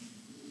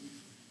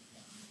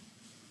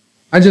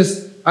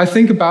 I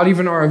think about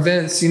even our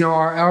events,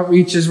 our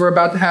outreaches. We're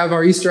about to have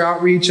our Easter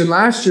outreach, and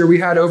last year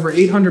we had over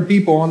 800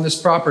 people on this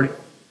property.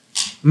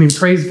 I mean,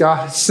 praise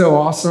God, it's so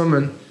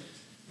awesome.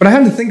 But I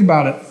had to think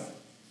about it.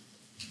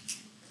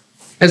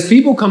 As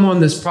people come on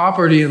this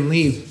property and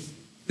leave,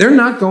 they're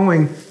not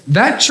going,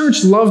 that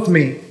church loved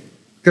me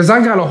because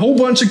I got a whole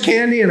bunch of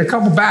candy and a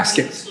couple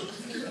baskets,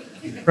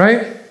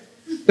 right?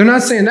 They're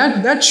not saying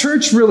that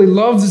church really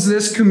loves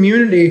this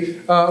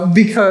community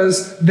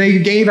because they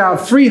gave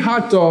out free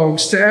hot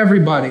dogs to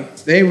everybody.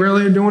 They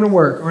really are doing the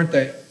work, aren't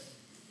they?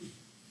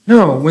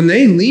 No, when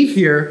they leave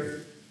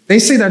here, they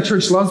say that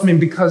church loves me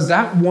because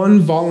that one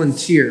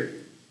volunteer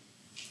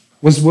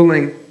was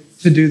willing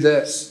to do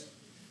this.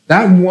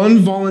 That one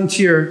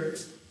volunteer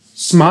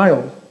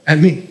smiled at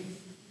me.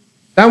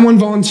 That one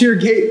volunteer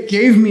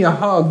gave me a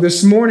hug.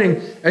 This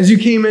morning, as you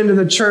came into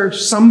the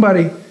church,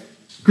 somebody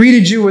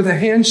greeted you with a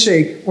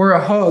handshake or a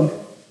hug.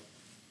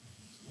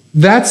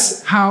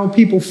 That's how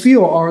people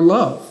feel our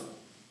love.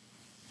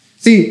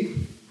 See,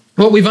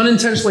 what we've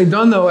unintentionally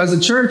done, though, as a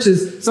church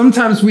is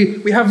sometimes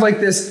we have like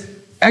this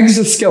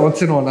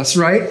exoskeleton on us,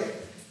 right?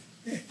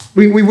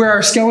 We wear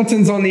our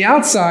skeletons on the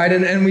outside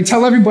and we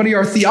tell everybody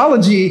our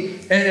theology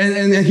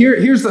and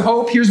here's the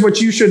hope, here's what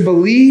you should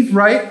believe,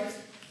 right?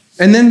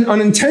 And then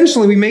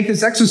unintentionally, we make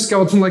this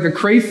exoskeleton like a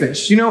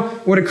crayfish. You know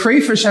what a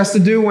crayfish has to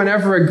do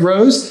whenever it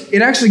grows?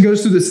 It actually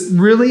goes through this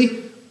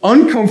really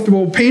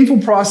uncomfortable,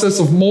 painful process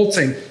of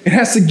molting. It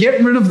has to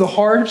get rid of the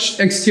harsh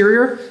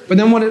exterior, but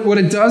then what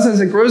it does as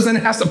it grows, then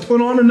it has to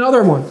put on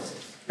another one.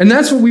 And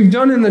that's what we've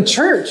done in the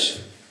church,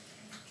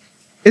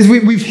 is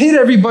we've hit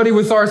everybody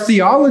with our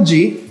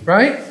theology,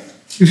 right?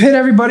 We've hit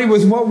everybody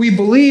with what we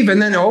believe,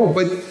 and then,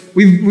 but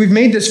we've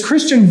made this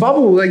Christian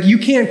bubble, like you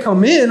can't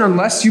come in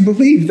unless you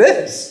believe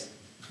this.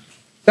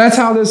 That's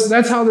how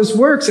this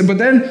works. But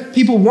then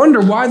people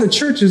wonder why the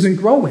church isn't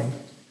growing.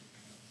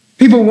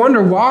 People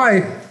wonder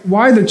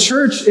why the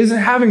church isn't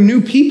having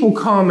new people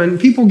come and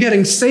people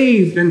getting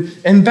saved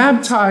and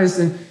baptized.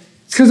 And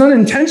it's because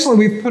unintentionally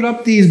we've put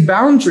up these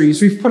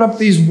boundaries. We've put up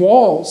these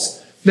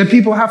walls that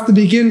people have to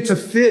begin to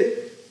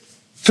fit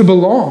to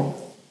belong.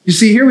 You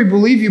see, here we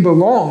believe you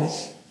belong.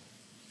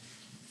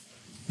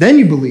 Then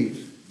you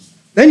believe.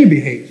 Then you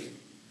behave.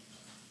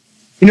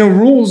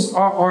 Rules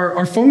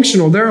are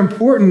functional. They're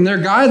important. They're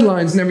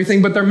guidelines and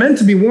everything, but they're meant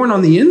to be worn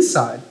on the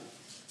inside.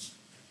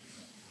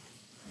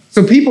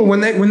 So people,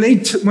 when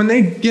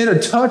they get a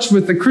touch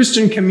with the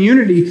Christian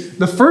community,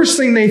 the first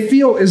thing they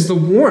feel is the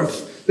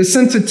warmth, the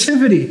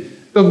sensitivity,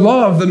 the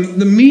love,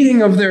 the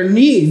meeting of their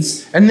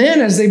needs. And then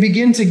as they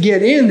begin to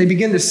get in, they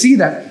begin to see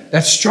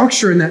that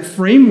structure and that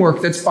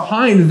framework that's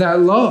behind that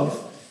love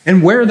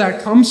and where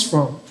that comes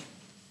from.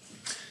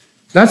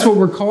 That's what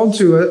we're called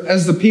to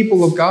as the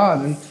people of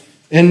God.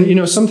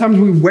 And sometimes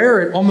we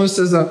wear it almost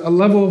as a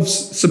level of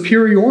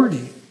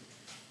superiority.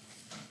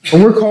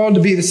 And we're called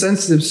to be the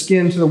sensitive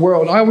skin to the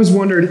world. I always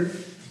wondered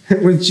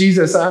with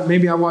Jesus,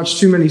 maybe I watched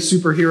too many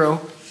superhero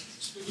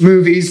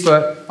movies,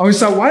 but I always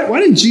thought, why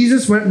did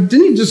Jesus, didn't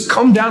he just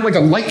come down like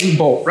a lightning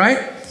bolt,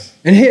 right?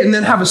 And hit and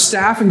then have a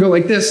staff and go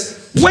like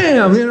this,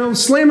 wham,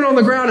 slam it on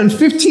the ground and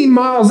 15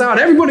 miles out.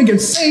 Everybody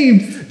gets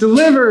saved,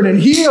 delivered, and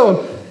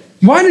healed.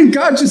 Why didn't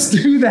God just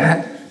do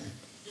that?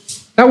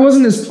 That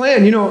wasn't his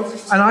plan,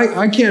 and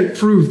I can't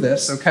prove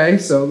this, okay?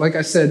 So like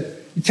I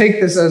said, you take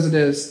this as it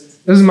is.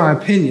 This is my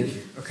opinion,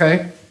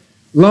 okay?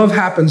 Love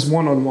happens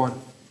one-on-one.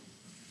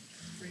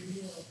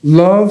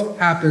 Love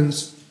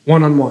happens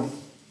one-on-one.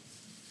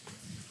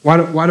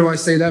 Why do I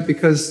say that?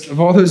 Because of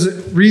all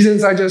those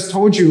reasons I just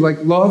told you, like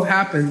love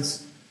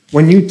happens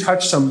when you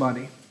touch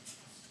somebody.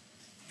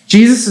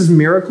 Jesus'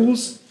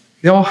 miracles,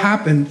 they all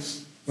happened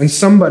when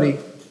somebody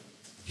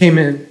came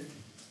in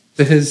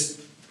to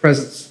his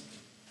presence.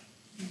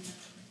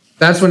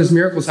 That's when his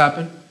miracles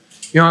happened.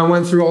 I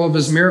went through all of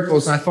his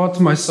miracles and I thought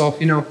to myself,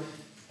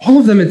 all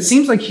of them, it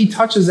seems like he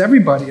touches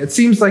everybody. It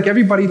seems like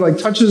everybody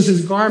touches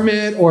his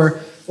garment or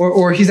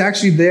he's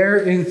actually there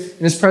in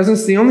his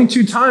presence. The only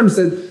two times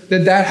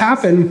that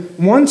happened,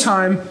 one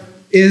time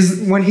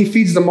is when he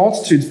feeds the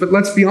multitudes. But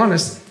let's be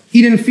honest,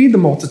 he didn't feed the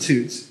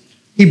multitudes.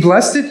 He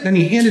blessed it, then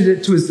he handed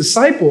it to his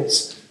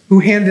disciples, who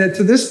handed it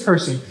to this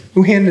person,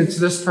 who handed it to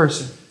this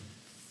person.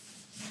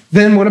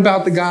 Then what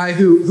about the guy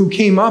who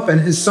came up and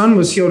his son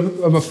was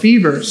healed of a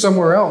fever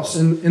somewhere else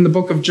in the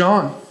book of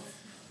John?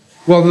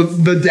 Well,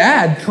 the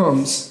dad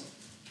comes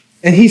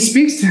and he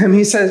speaks to him.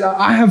 He says,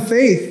 I have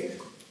faith.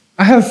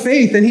 I have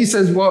faith. And he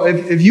says, well,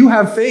 if you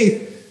have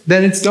faith,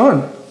 then it's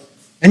done.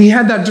 And he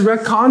had that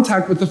direct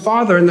contact with the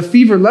Father, and the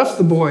fever left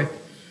the boy,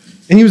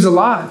 and he was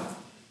alive.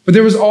 But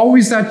there was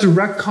always that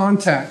direct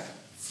contact.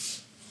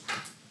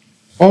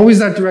 Always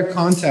that direct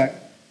contact.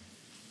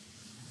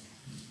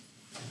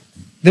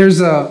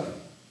 There's a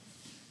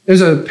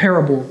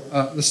parable,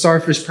 the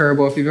starfish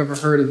parable, if you've ever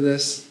heard of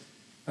this.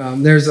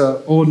 There's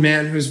an old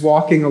man who's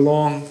walking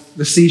along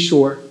the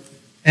seashore,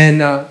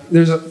 and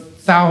there's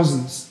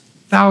thousands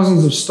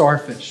of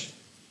starfish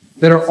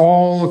that are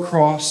all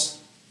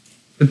across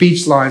the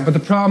beach line. But the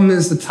problem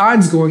is the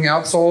tide's going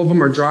out, so all of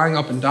them are drying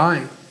up and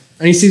dying.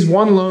 And he sees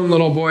one lone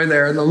little boy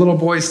there, and the little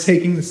boy's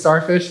taking the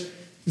starfish.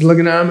 He's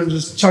looking at them and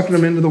just chucking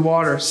them into the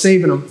water,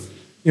 saving them,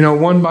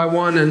 one by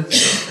one. And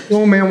the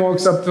old man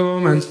walks up to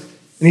him, and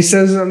he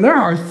says, there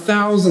are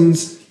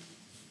thousands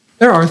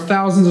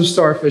of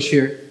starfish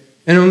here,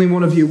 and only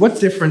one of you.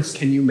 What difference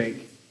can you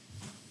make?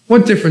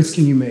 What difference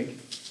can you make?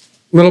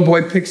 Little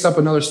boy picks up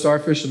another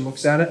starfish and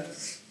looks at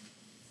it.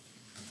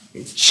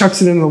 He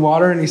chucks it into the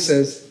water, and he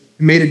says,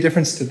 it made a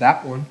difference to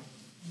that one.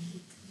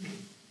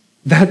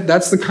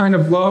 That's the kind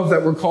of love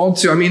that we're called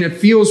to. I mean, it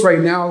feels right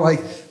now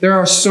like there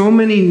are so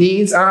many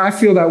needs. I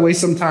feel that way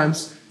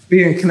sometimes,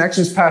 being a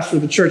connections pastor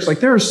of the church. Like,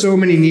 there are so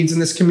many needs in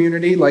this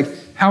community. Like,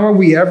 how are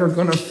we ever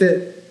going to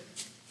fit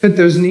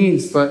those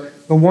needs?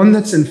 But the one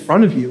that's in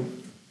front of you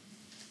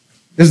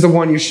is the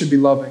one you should be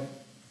loving.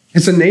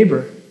 It's a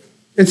neighbor.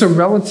 It's a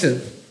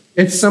relative.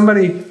 It's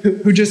somebody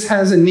who just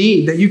has a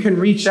need that you can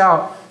reach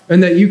out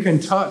and that you can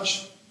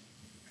touch.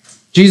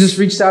 Jesus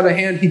reached out a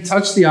hand. He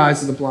touched the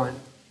eyes of the blind,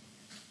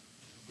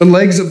 the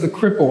legs of the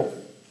cripple,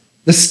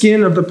 the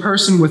skin of the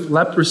person with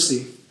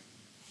leprosy.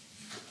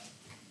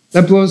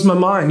 That blows my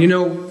mind.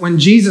 When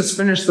Jesus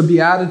finished the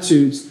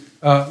Beatitudes,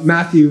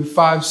 Matthew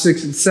 5,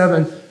 6, and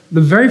 7,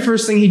 the very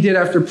first thing he did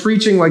after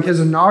preaching his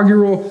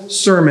inaugural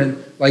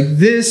sermon,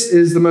 this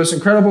is the most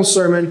incredible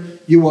sermon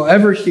you will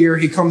ever hear.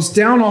 He comes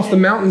down off the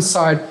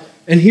mountainside,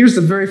 and here's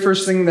the very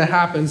first thing that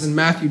happens in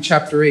Matthew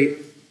chapter 8.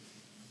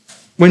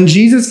 When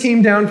Jesus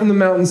came down from the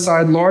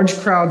mountainside, large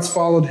crowds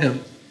followed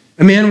him.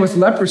 A man with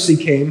leprosy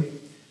came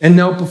and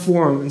knelt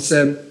before him and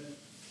said,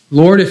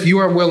 Lord, if you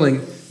are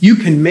willing, you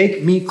can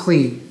make me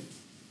clean.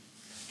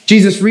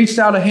 Jesus reached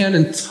out a hand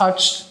and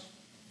touched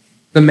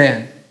the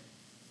man.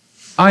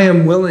 I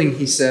am willing,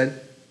 he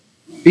said.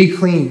 Be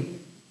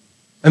clean.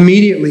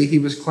 Immediately, he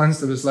was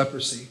cleansed of his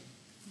leprosy.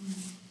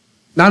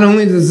 Not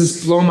only does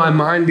this blow my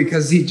mind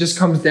because he just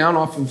comes down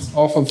off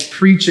of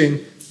preaching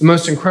the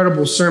most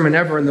incredible sermon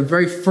ever, and the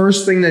very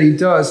first thing that he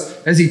does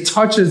is he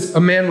touches a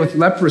man with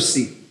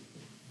leprosy.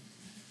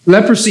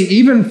 Leprosy,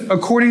 even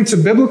according to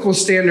biblical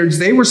standards,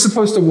 they were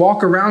supposed to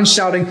walk around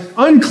shouting,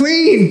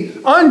 unclean,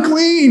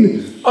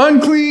 unclean,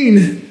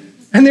 unclean.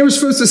 And they were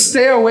supposed to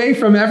stay away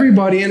from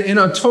everybody in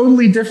a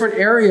totally different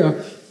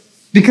area.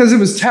 because it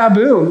was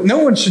taboo. No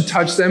one should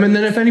touch them. And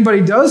then if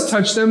anybody does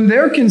touch them,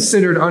 they're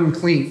considered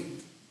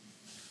unclean.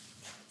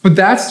 But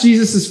that's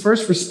Jesus'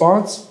 first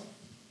response.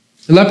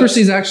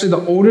 Leprosy is actually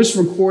the oldest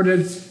recorded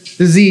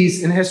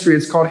disease in history.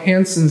 It's called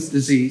Hansen's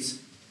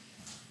disease.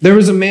 There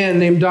was a man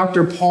named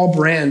Dr. Paul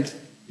Brand.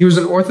 He was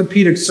an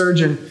orthopedic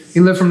surgeon. He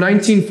lived from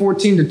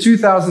 1914 to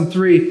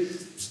 2003.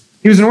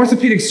 He was an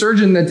orthopedic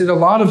surgeon that did a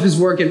lot of his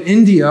work in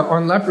India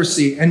on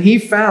leprosy, and he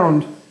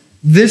found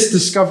this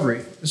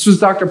discovery. This was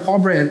Dr. Paul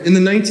Brand in the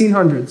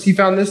 1900s. He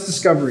found this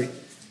discovery,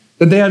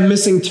 that they had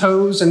missing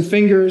toes and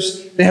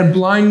fingers. They had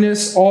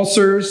blindness,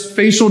 ulcers,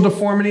 facial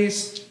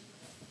deformities.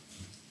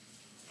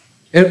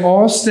 It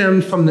all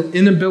stemmed from the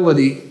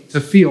inability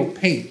to feel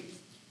pain.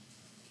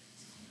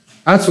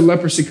 That's what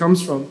leprosy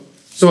comes from.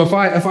 So if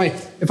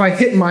I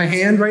hit my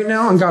hand right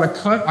now and got a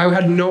cut, I'd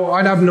have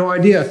no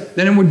idea.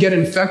 Then it would get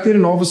infected,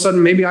 and all of a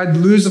sudden maybe I'd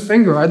lose a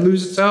finger, I'd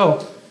lose a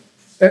toe.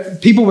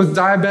 People with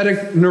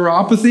diabetic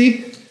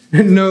neuropathy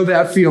know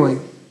that feeling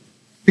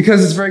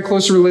because it's very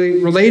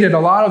closely related. A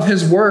lot of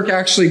his work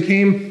actually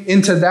came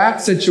into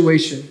that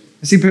situation.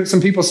 I see some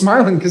people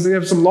smiling because they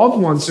have some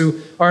loved ones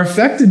who are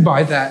affected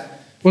by that.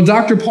 Well,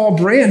 Dr. Paul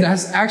Brand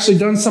has actually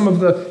done some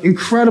of the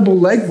incredible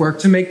legwork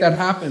to make that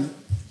happen.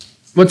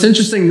 What's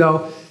interesting,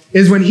 though,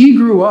 is when he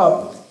grew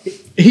up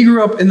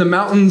in the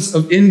mountains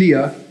of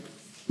India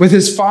with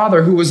his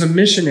father, who was a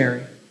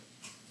missionary.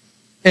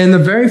 And the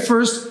very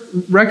first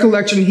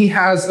recollection he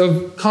has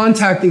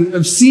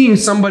of seeing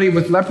somebody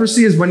with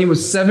leprosy is when he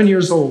was 7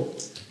 years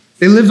old.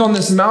 They lived on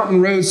this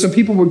mountain road, so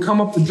people would come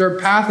up the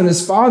dirt path, and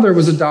his father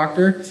was a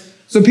doctor.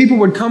 So people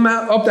would come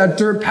out up that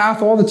dirt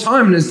path all the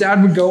time, and his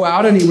dad would go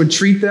out and he would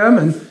treat them,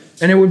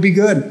 and it would be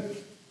good.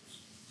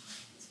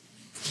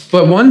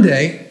 But one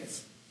day,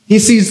 he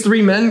sees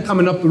three men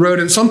coming up the road,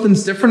 and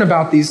something's different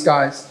about these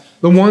guys.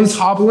 The one's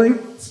hobbling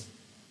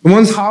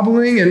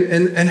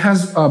and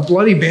has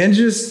bloody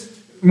bandages.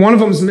 One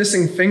of them's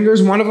missing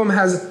fingers. One of them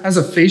has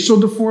a facial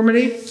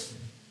deformity.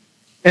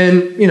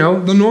 And,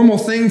 the normal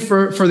thing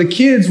for the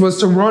kids was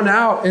to run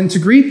out and to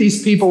greet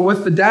these people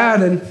with the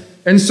dad.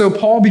 And so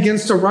Paul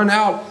begins to run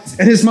out,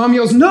 and his mom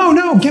yells,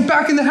 no, get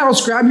back in the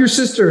house, grab your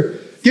sister,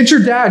 get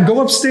your dad,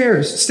 go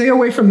upstairs, stay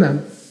away from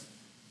them.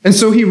 And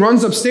so he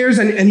runs upstairs,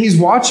 and he's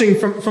watching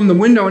from the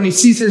window, and he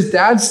sees his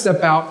dad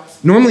step out.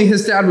 Normally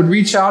his dad would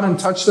reach out and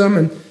touch them,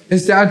 and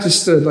his dad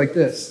just stood like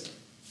this.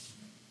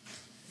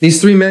 These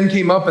three men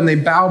came up and they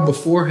bowed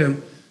before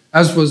him,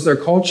 as was their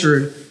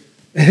culture.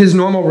 And his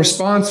normal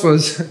response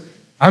was,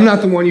 I'm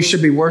not the one you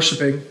should be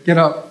worshiping. Get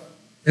up.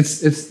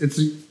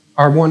 It's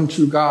our one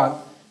true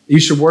God that you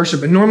should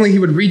worship. And normally he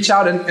would reach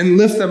out and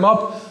lift them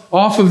up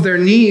off of their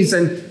knees,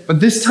 but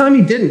this time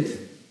he didn't.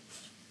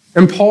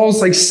 And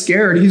Paul's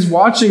scared. He's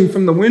watching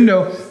from the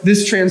window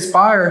this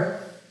transpire.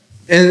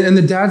 And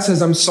the dad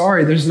says, I'm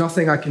sorry, there's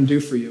nothing I can do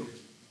for you.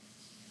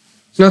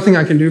 There's nothing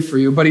I can do for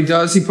you. But he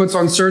does. He puts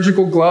on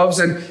surgical gloves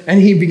and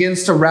he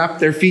begins to wrap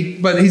their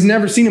feet. But he's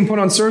never seen him put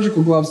on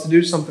surgical gloves to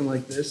do something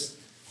like this.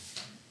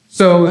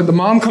 So the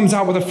mom comes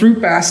out with a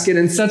fruit basket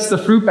and sets the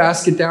fruit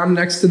basket down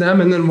next to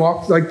them and then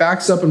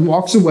backs up and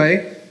walks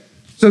away.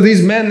 So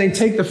these men, they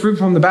take the fruit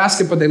from the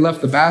basket, but they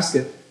left the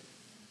basket.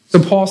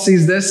 So Paul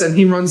sees this, and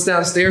he runs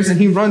downstairs, and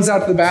he runs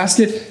out to the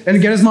basket. And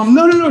again, his mom,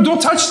 no, don't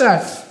touch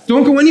that.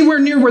 Don't go anywhere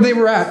near where they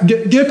were at.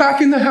 Get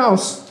back in the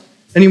house.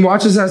 And he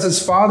watches as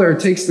his father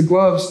takes the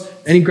gloves,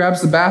 and he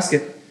grabs the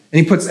basket,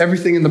 and he puts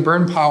everything in the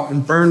burn pile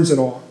and burns it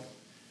all.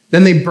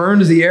 Then they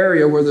burned the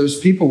area where those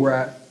people were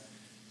at.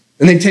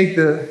 And they take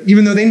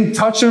even though they didn't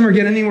touch them or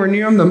get anywhere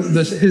near them,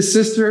 his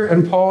sister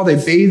and Paul, they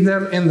bathed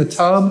them in the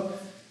tub.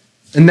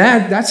 And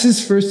that's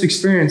his first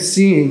experience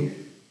seeing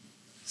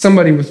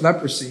somebody with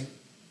leprosy.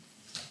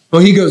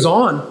 Well, he goes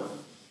on.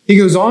 He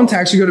goes on to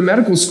actually go to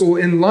medical school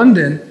in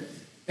London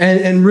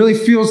and really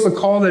feels the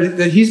call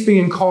that he's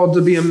being called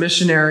to be a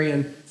missionary.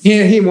 And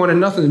he wanted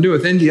nothing to do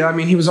with India. I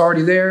mean, he was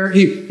already there.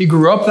 He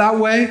grew up that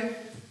way.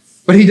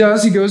 But he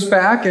goes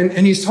back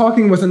and he's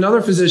talking with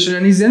another physician,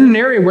 and he's in an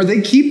area where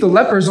they keep the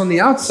lepers on the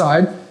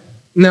outside.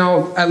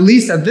 Now, at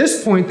least at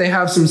this point, they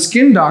have some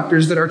skin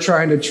doctors that are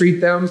trying to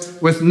treat them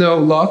with no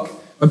luck,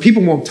 but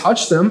people won't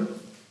touch them.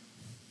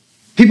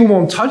 People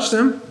won't touch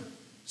them.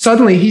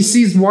 Suddenly, he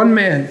sees one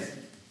man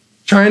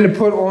trying to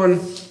put on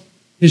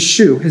his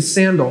shoe, his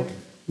sandal,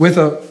 with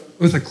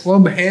a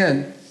club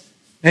hand,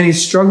 and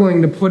he's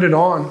struggling to put it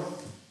on.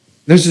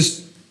 There's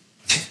this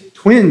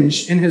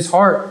twinge in his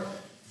heart,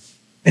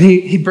 and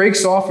he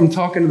breaks off from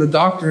talking to the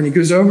doctor, and he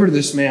goes over to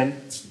this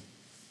man.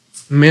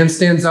 The man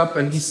stands up,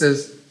 and he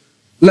says,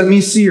 "Let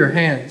me see your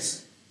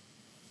hands."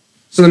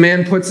 So the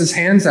man puts his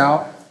hands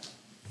out,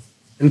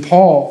 and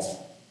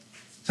Paul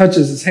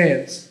touches his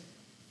hands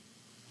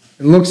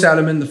and looks at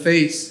him in the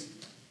face.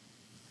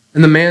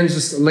 And the man's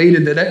just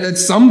elated that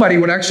somebody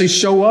would actually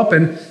show up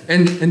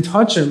and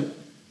touch him.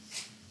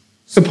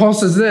 So Paul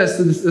says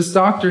this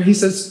doctor, he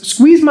says,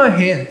 "Squeeze my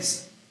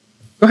hands.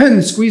 Go ahead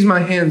and squeeze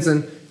my hands."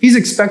 And he's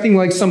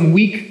expecting some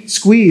weak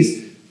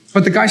squeeze.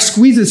 But the guy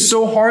squeezes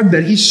so hard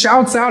that he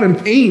shouts out in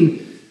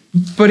pain.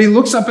 But he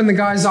looks up in the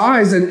guy's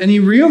eyes and he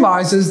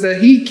realizes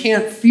that he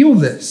can't feel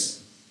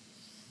this.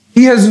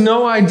 He has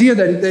no idea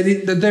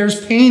that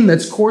there's pain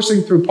that's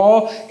coursing through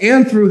Paul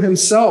and through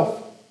himself.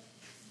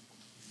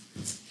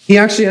 He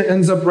actually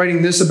ends up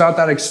writing this about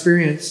that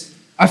experience.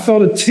 I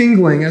felt a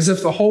tingling as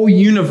if the whole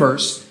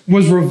universe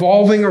was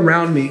revolving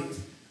around me.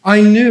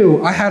 I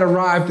knew I had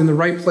arrived in the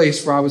right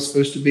place where I was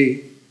supposed to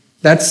be.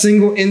 That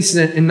single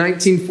incident in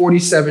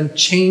 1947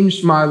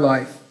 changed my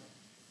life.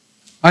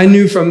 I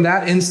knew from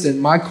that instant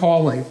my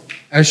calling,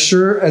 as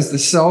sure as the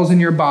cells in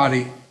your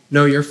body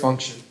know your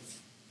function.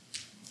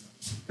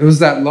 It was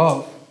that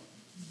love.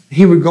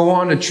 He would go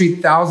on to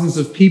treat thousands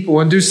of people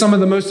and do some of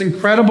the most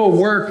incredible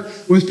work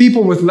with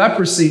people with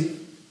leprosy.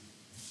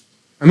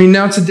 I mean,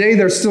 now today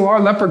there still are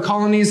leper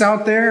colonies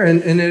out there,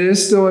 and it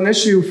is still an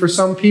issue for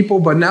some people,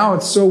 but now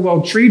it's so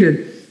well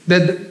treated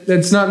that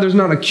there's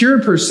not a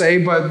cure per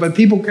se, but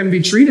people can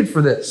be treated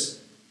for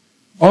this.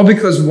 All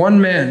because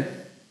one man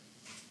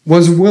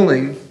was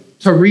willing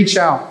to reach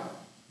out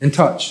and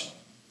touch.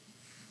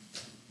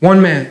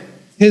 One man.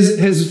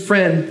 His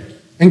friend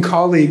and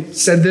colleague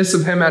said this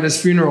of him at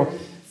his funeral.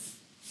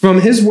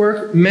 From his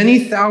work,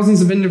 many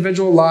thousands of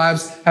individual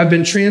lives have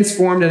been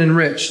transformed and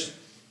enriched.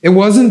 It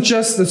wasn't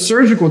just the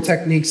surgical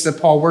techniques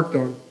that Paul worked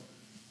on.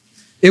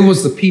 It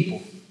was the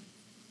people.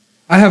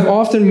 I have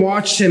often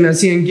watched him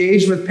as he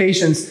engaged with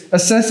patients,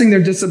 assessing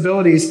their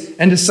disabilities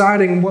and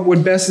deciding what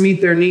would best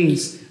meet their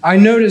needs. I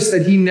noticed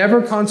that he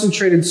never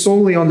concentrated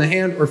solely on the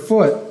hand or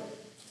foot.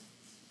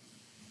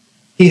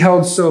 He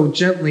held so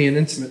gently and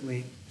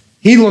intimately.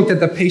 He looked at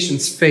the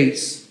patient's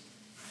face.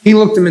 He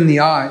looked him in the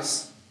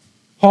eyes.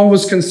 Paul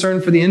was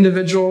concerned for the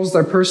individuals,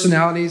 their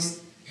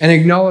personalities, and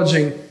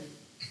acknowledging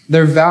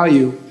their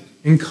value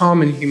in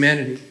common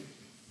humanity.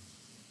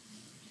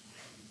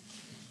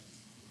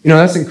 You know,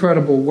 that's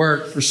incredible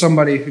work for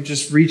somebody who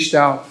just reached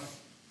out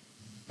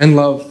and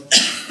loved.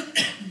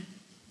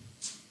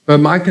 But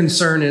my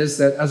concern is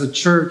that as a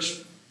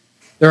church,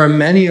 there are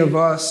many of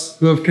us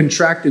who have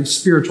contracted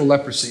spiritual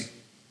leprosy.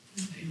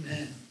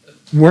 Amen.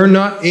 We're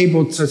not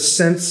able to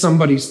sense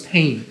somebody's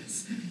pain.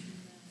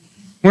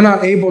 We're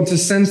not able to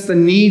sense the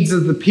needs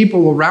of the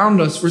people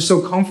around us. We're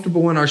so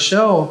comfortable in our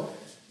shell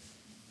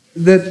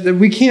that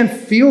we can't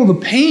feel the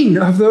pain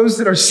of those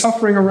that are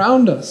suffering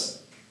around us.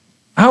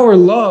 Our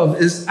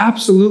love is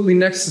absolutely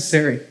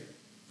necessary.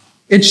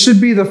 It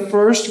should be the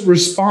first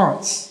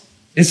response.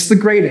 It's the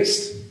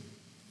greatest.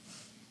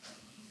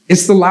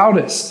 It's the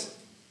loudest.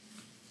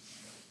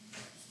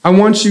 I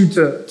want you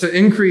to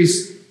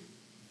increase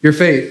your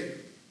faith.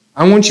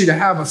 I want you to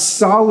have a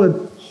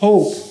solid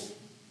hope.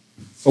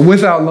 But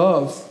without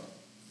love,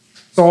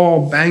 it's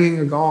all banging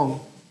a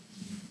gong,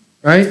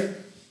 right?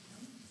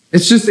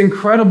 It's just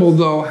incredible,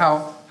 though,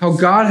 how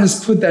God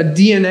has put that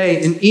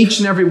DNA in each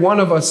and every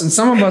one of us. And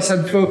some of us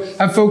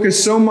have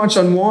focused so much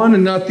on one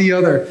and not the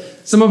other.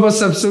 Some of us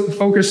have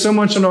focused so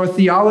much on our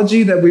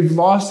theology that we've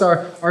lost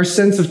our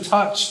sense of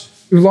touch.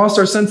 We've lost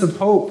our sense of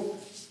hope.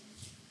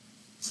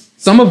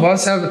 Some of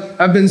us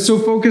have been so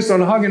focused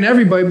on hugging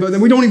everybody, but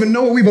we don't even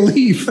know what we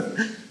believe.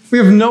 We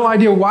have no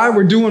idea why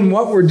we're doing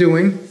what we're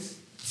doing.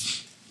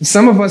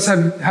 Some of us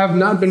have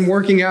not been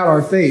working out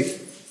our faith.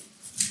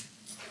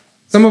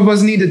 Some of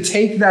us need to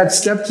take that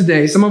step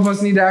today. Some of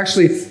us need to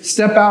actually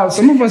step out.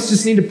 Some of us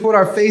just need to put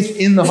our faith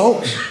in the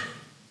hope.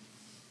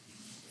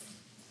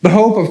 The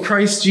hope of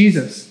Christ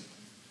Jesus.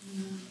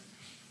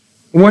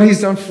 What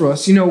he's done for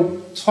us. You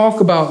know, talk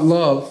about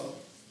love.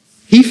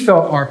 He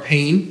felt our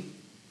pain.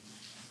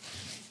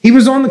 He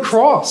was on the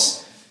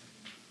cross,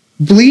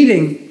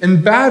 bleeding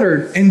and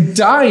battered and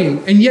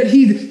dying. And yet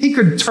he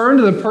could turn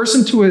to the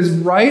person to his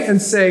right and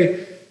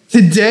say,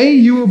 "Today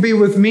you will be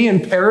with me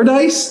in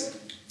paradise."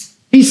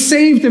 He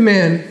saved a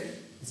man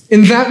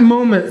in that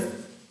moment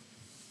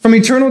from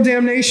eternal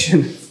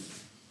damnation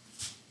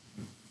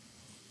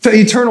to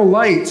eternal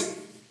light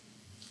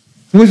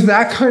with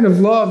that kind of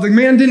love. The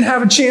man didn't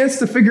have a chance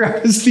to figure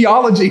out his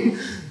theology.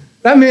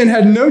 That man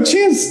had no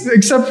chance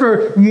except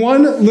for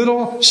one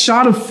little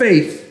shot of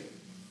faith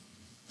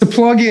to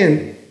plug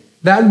in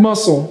that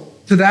muscle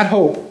to that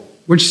hope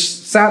which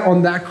sat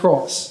on that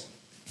cross.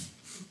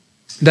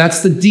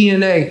 That's the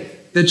DNA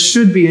that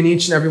should be in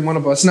each and every one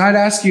of us. And I'd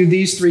ask you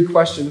these three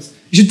questions.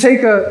 You should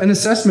take an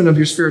assessment of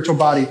your spiritual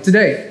body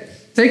today.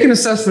 Take an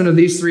assessment of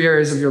these three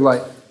areas of your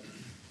life.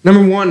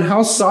 Number one,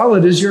 how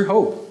solid is your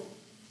hope?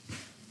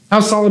 How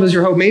solid is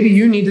your hope? Maybe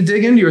you need to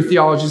dig into your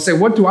theology and say,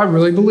 what do I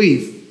really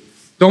believe?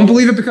 Don't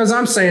believe it because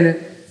I'm saying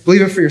it.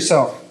 Believe it for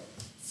yourself.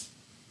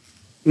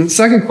 And the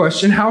second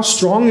question, how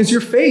strong is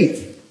your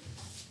faith?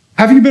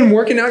 Have you been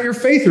working out your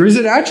faith, or is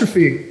it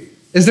atrophying?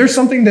 Is there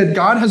something that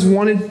God has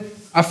wanted?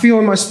 I feel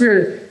in my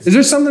spirit. Is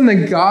there something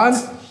that God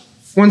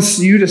wants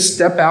you to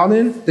step out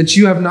in that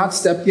you have not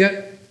stepped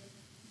yet?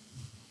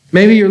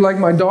 Maybe you're like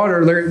my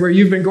daughter, where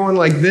you've been going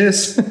like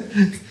this.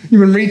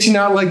 You've been reaching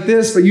out like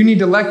this, but you need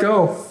to let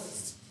go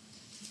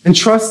and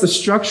trust the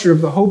structure of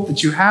the hope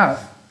that you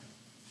have.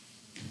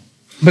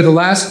 But the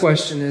last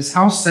question is,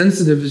 how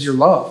sensitive is your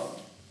love?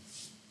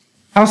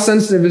 How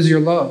sensitive is your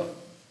love?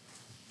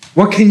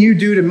 What can you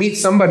do to meet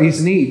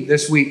somebody's need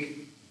this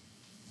week?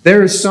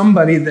 There is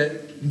somebody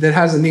that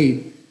has a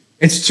need.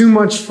 It's too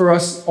much for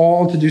us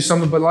all to do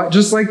something, but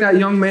just like that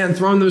young man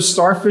throwing those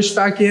starfish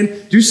back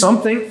in, do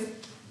something.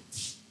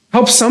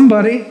 Help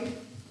somebody.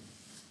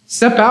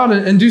 Step out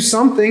and do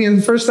something.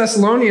 In 1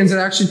 Thessalonians, it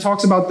actually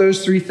talks about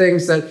those three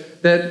things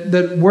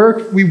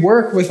that we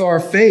work with our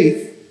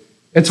faith.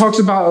 It talks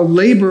about a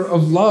labor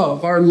of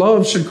love. Our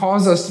love should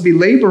cause us to be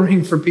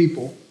laboring for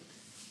people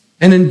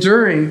and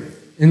enduring,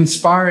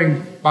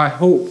 inspiring by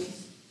hope.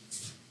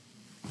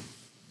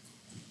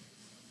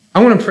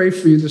 I want to pray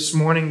for you this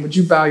morning. Would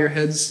you bow your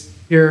heads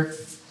here?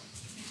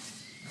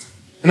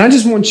 And I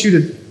just want you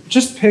to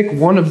just pick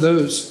one of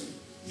those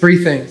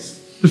three things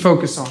to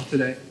focus on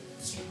today.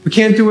 We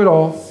can't do it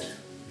all.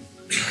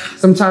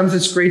 Sometimes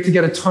it's great to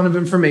get a ton of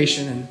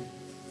information, and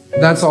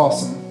that's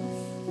awesome.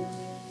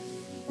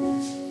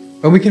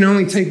 But we can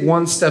only take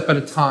one step at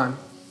a time.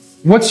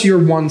 What's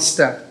your one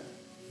step?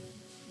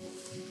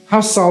 How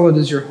solid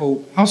is your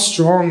hope? How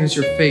strong is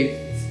your faith?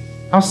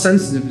 How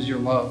sensitive is your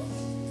love?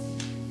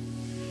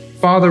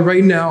 Father,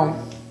 right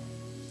now,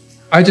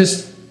 I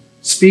just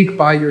speak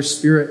by your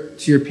Spirit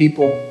to your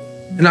people.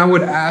 And I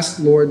would ask,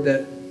 Lord,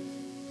 that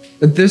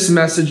this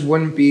message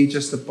wouldn't be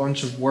just a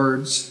bunch of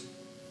words,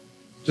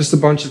 just a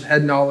bunch of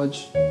head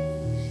knowledge.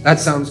 That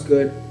sounds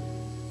good.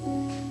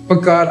 But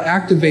God,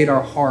 activate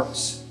our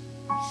hearts.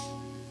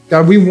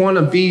 God, we want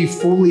to be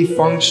fully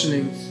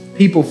functioning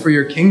people for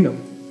your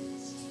kingdom.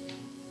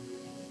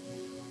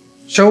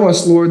 Show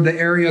us, Lord, the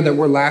area that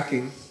we're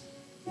lacking.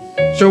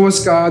 Show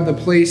us, God, the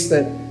place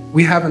that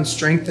we haven't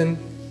strengthened.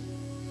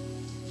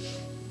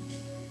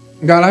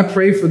 God, I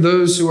pray for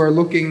those who are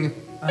looking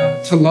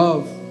to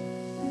love.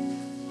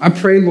 I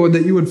pray, Lord,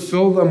 that you would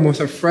fill them with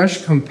a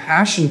fresh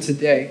compassion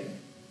today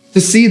to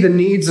see the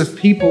needs of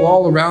people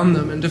all around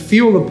them and to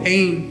feel the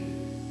pain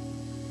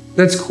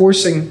that's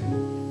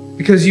coursing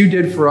because you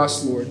did for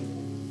us, Lord.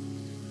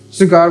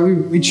 So, God,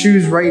 we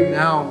choose right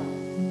now,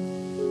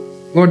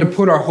 Lord, to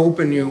put our hope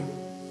in you.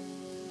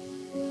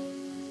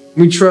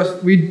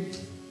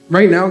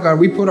 Right now, God,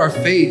 we put our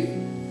faith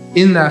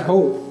in that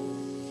hope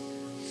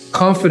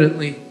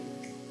confidently.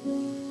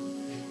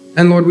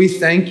 And Lord, we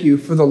thank you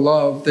for the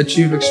love that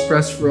you've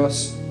expressed for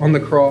us on the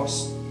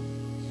cross.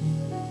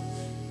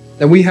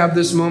 That we have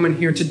this moment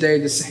here today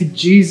to say,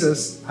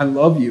 Jesus, I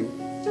love you.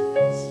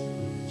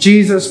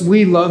 Jesus,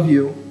 we love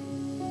you.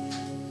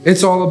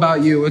 It's all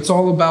about you. It's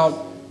all about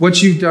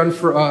what you've done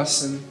for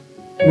us. And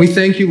we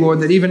thank you, Lord,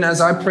 that even as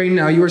I pray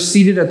now, you are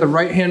seated at the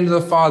right hand of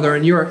the Father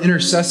and you are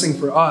intercessing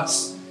for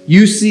us.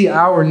 You see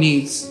our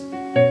needs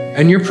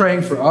and you're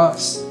praying for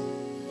us.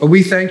 But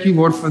we thank you,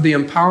 Lord, for the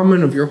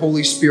empowerment of your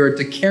Holy Spirit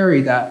to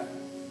carry it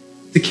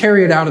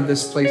out of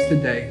this place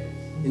today.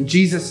 In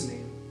Jesus'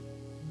 name.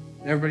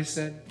 And everybody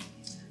said,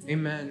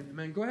 amen.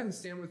 Amen. Go ahead and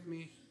stand with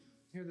me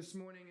here this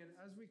morning. And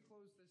as we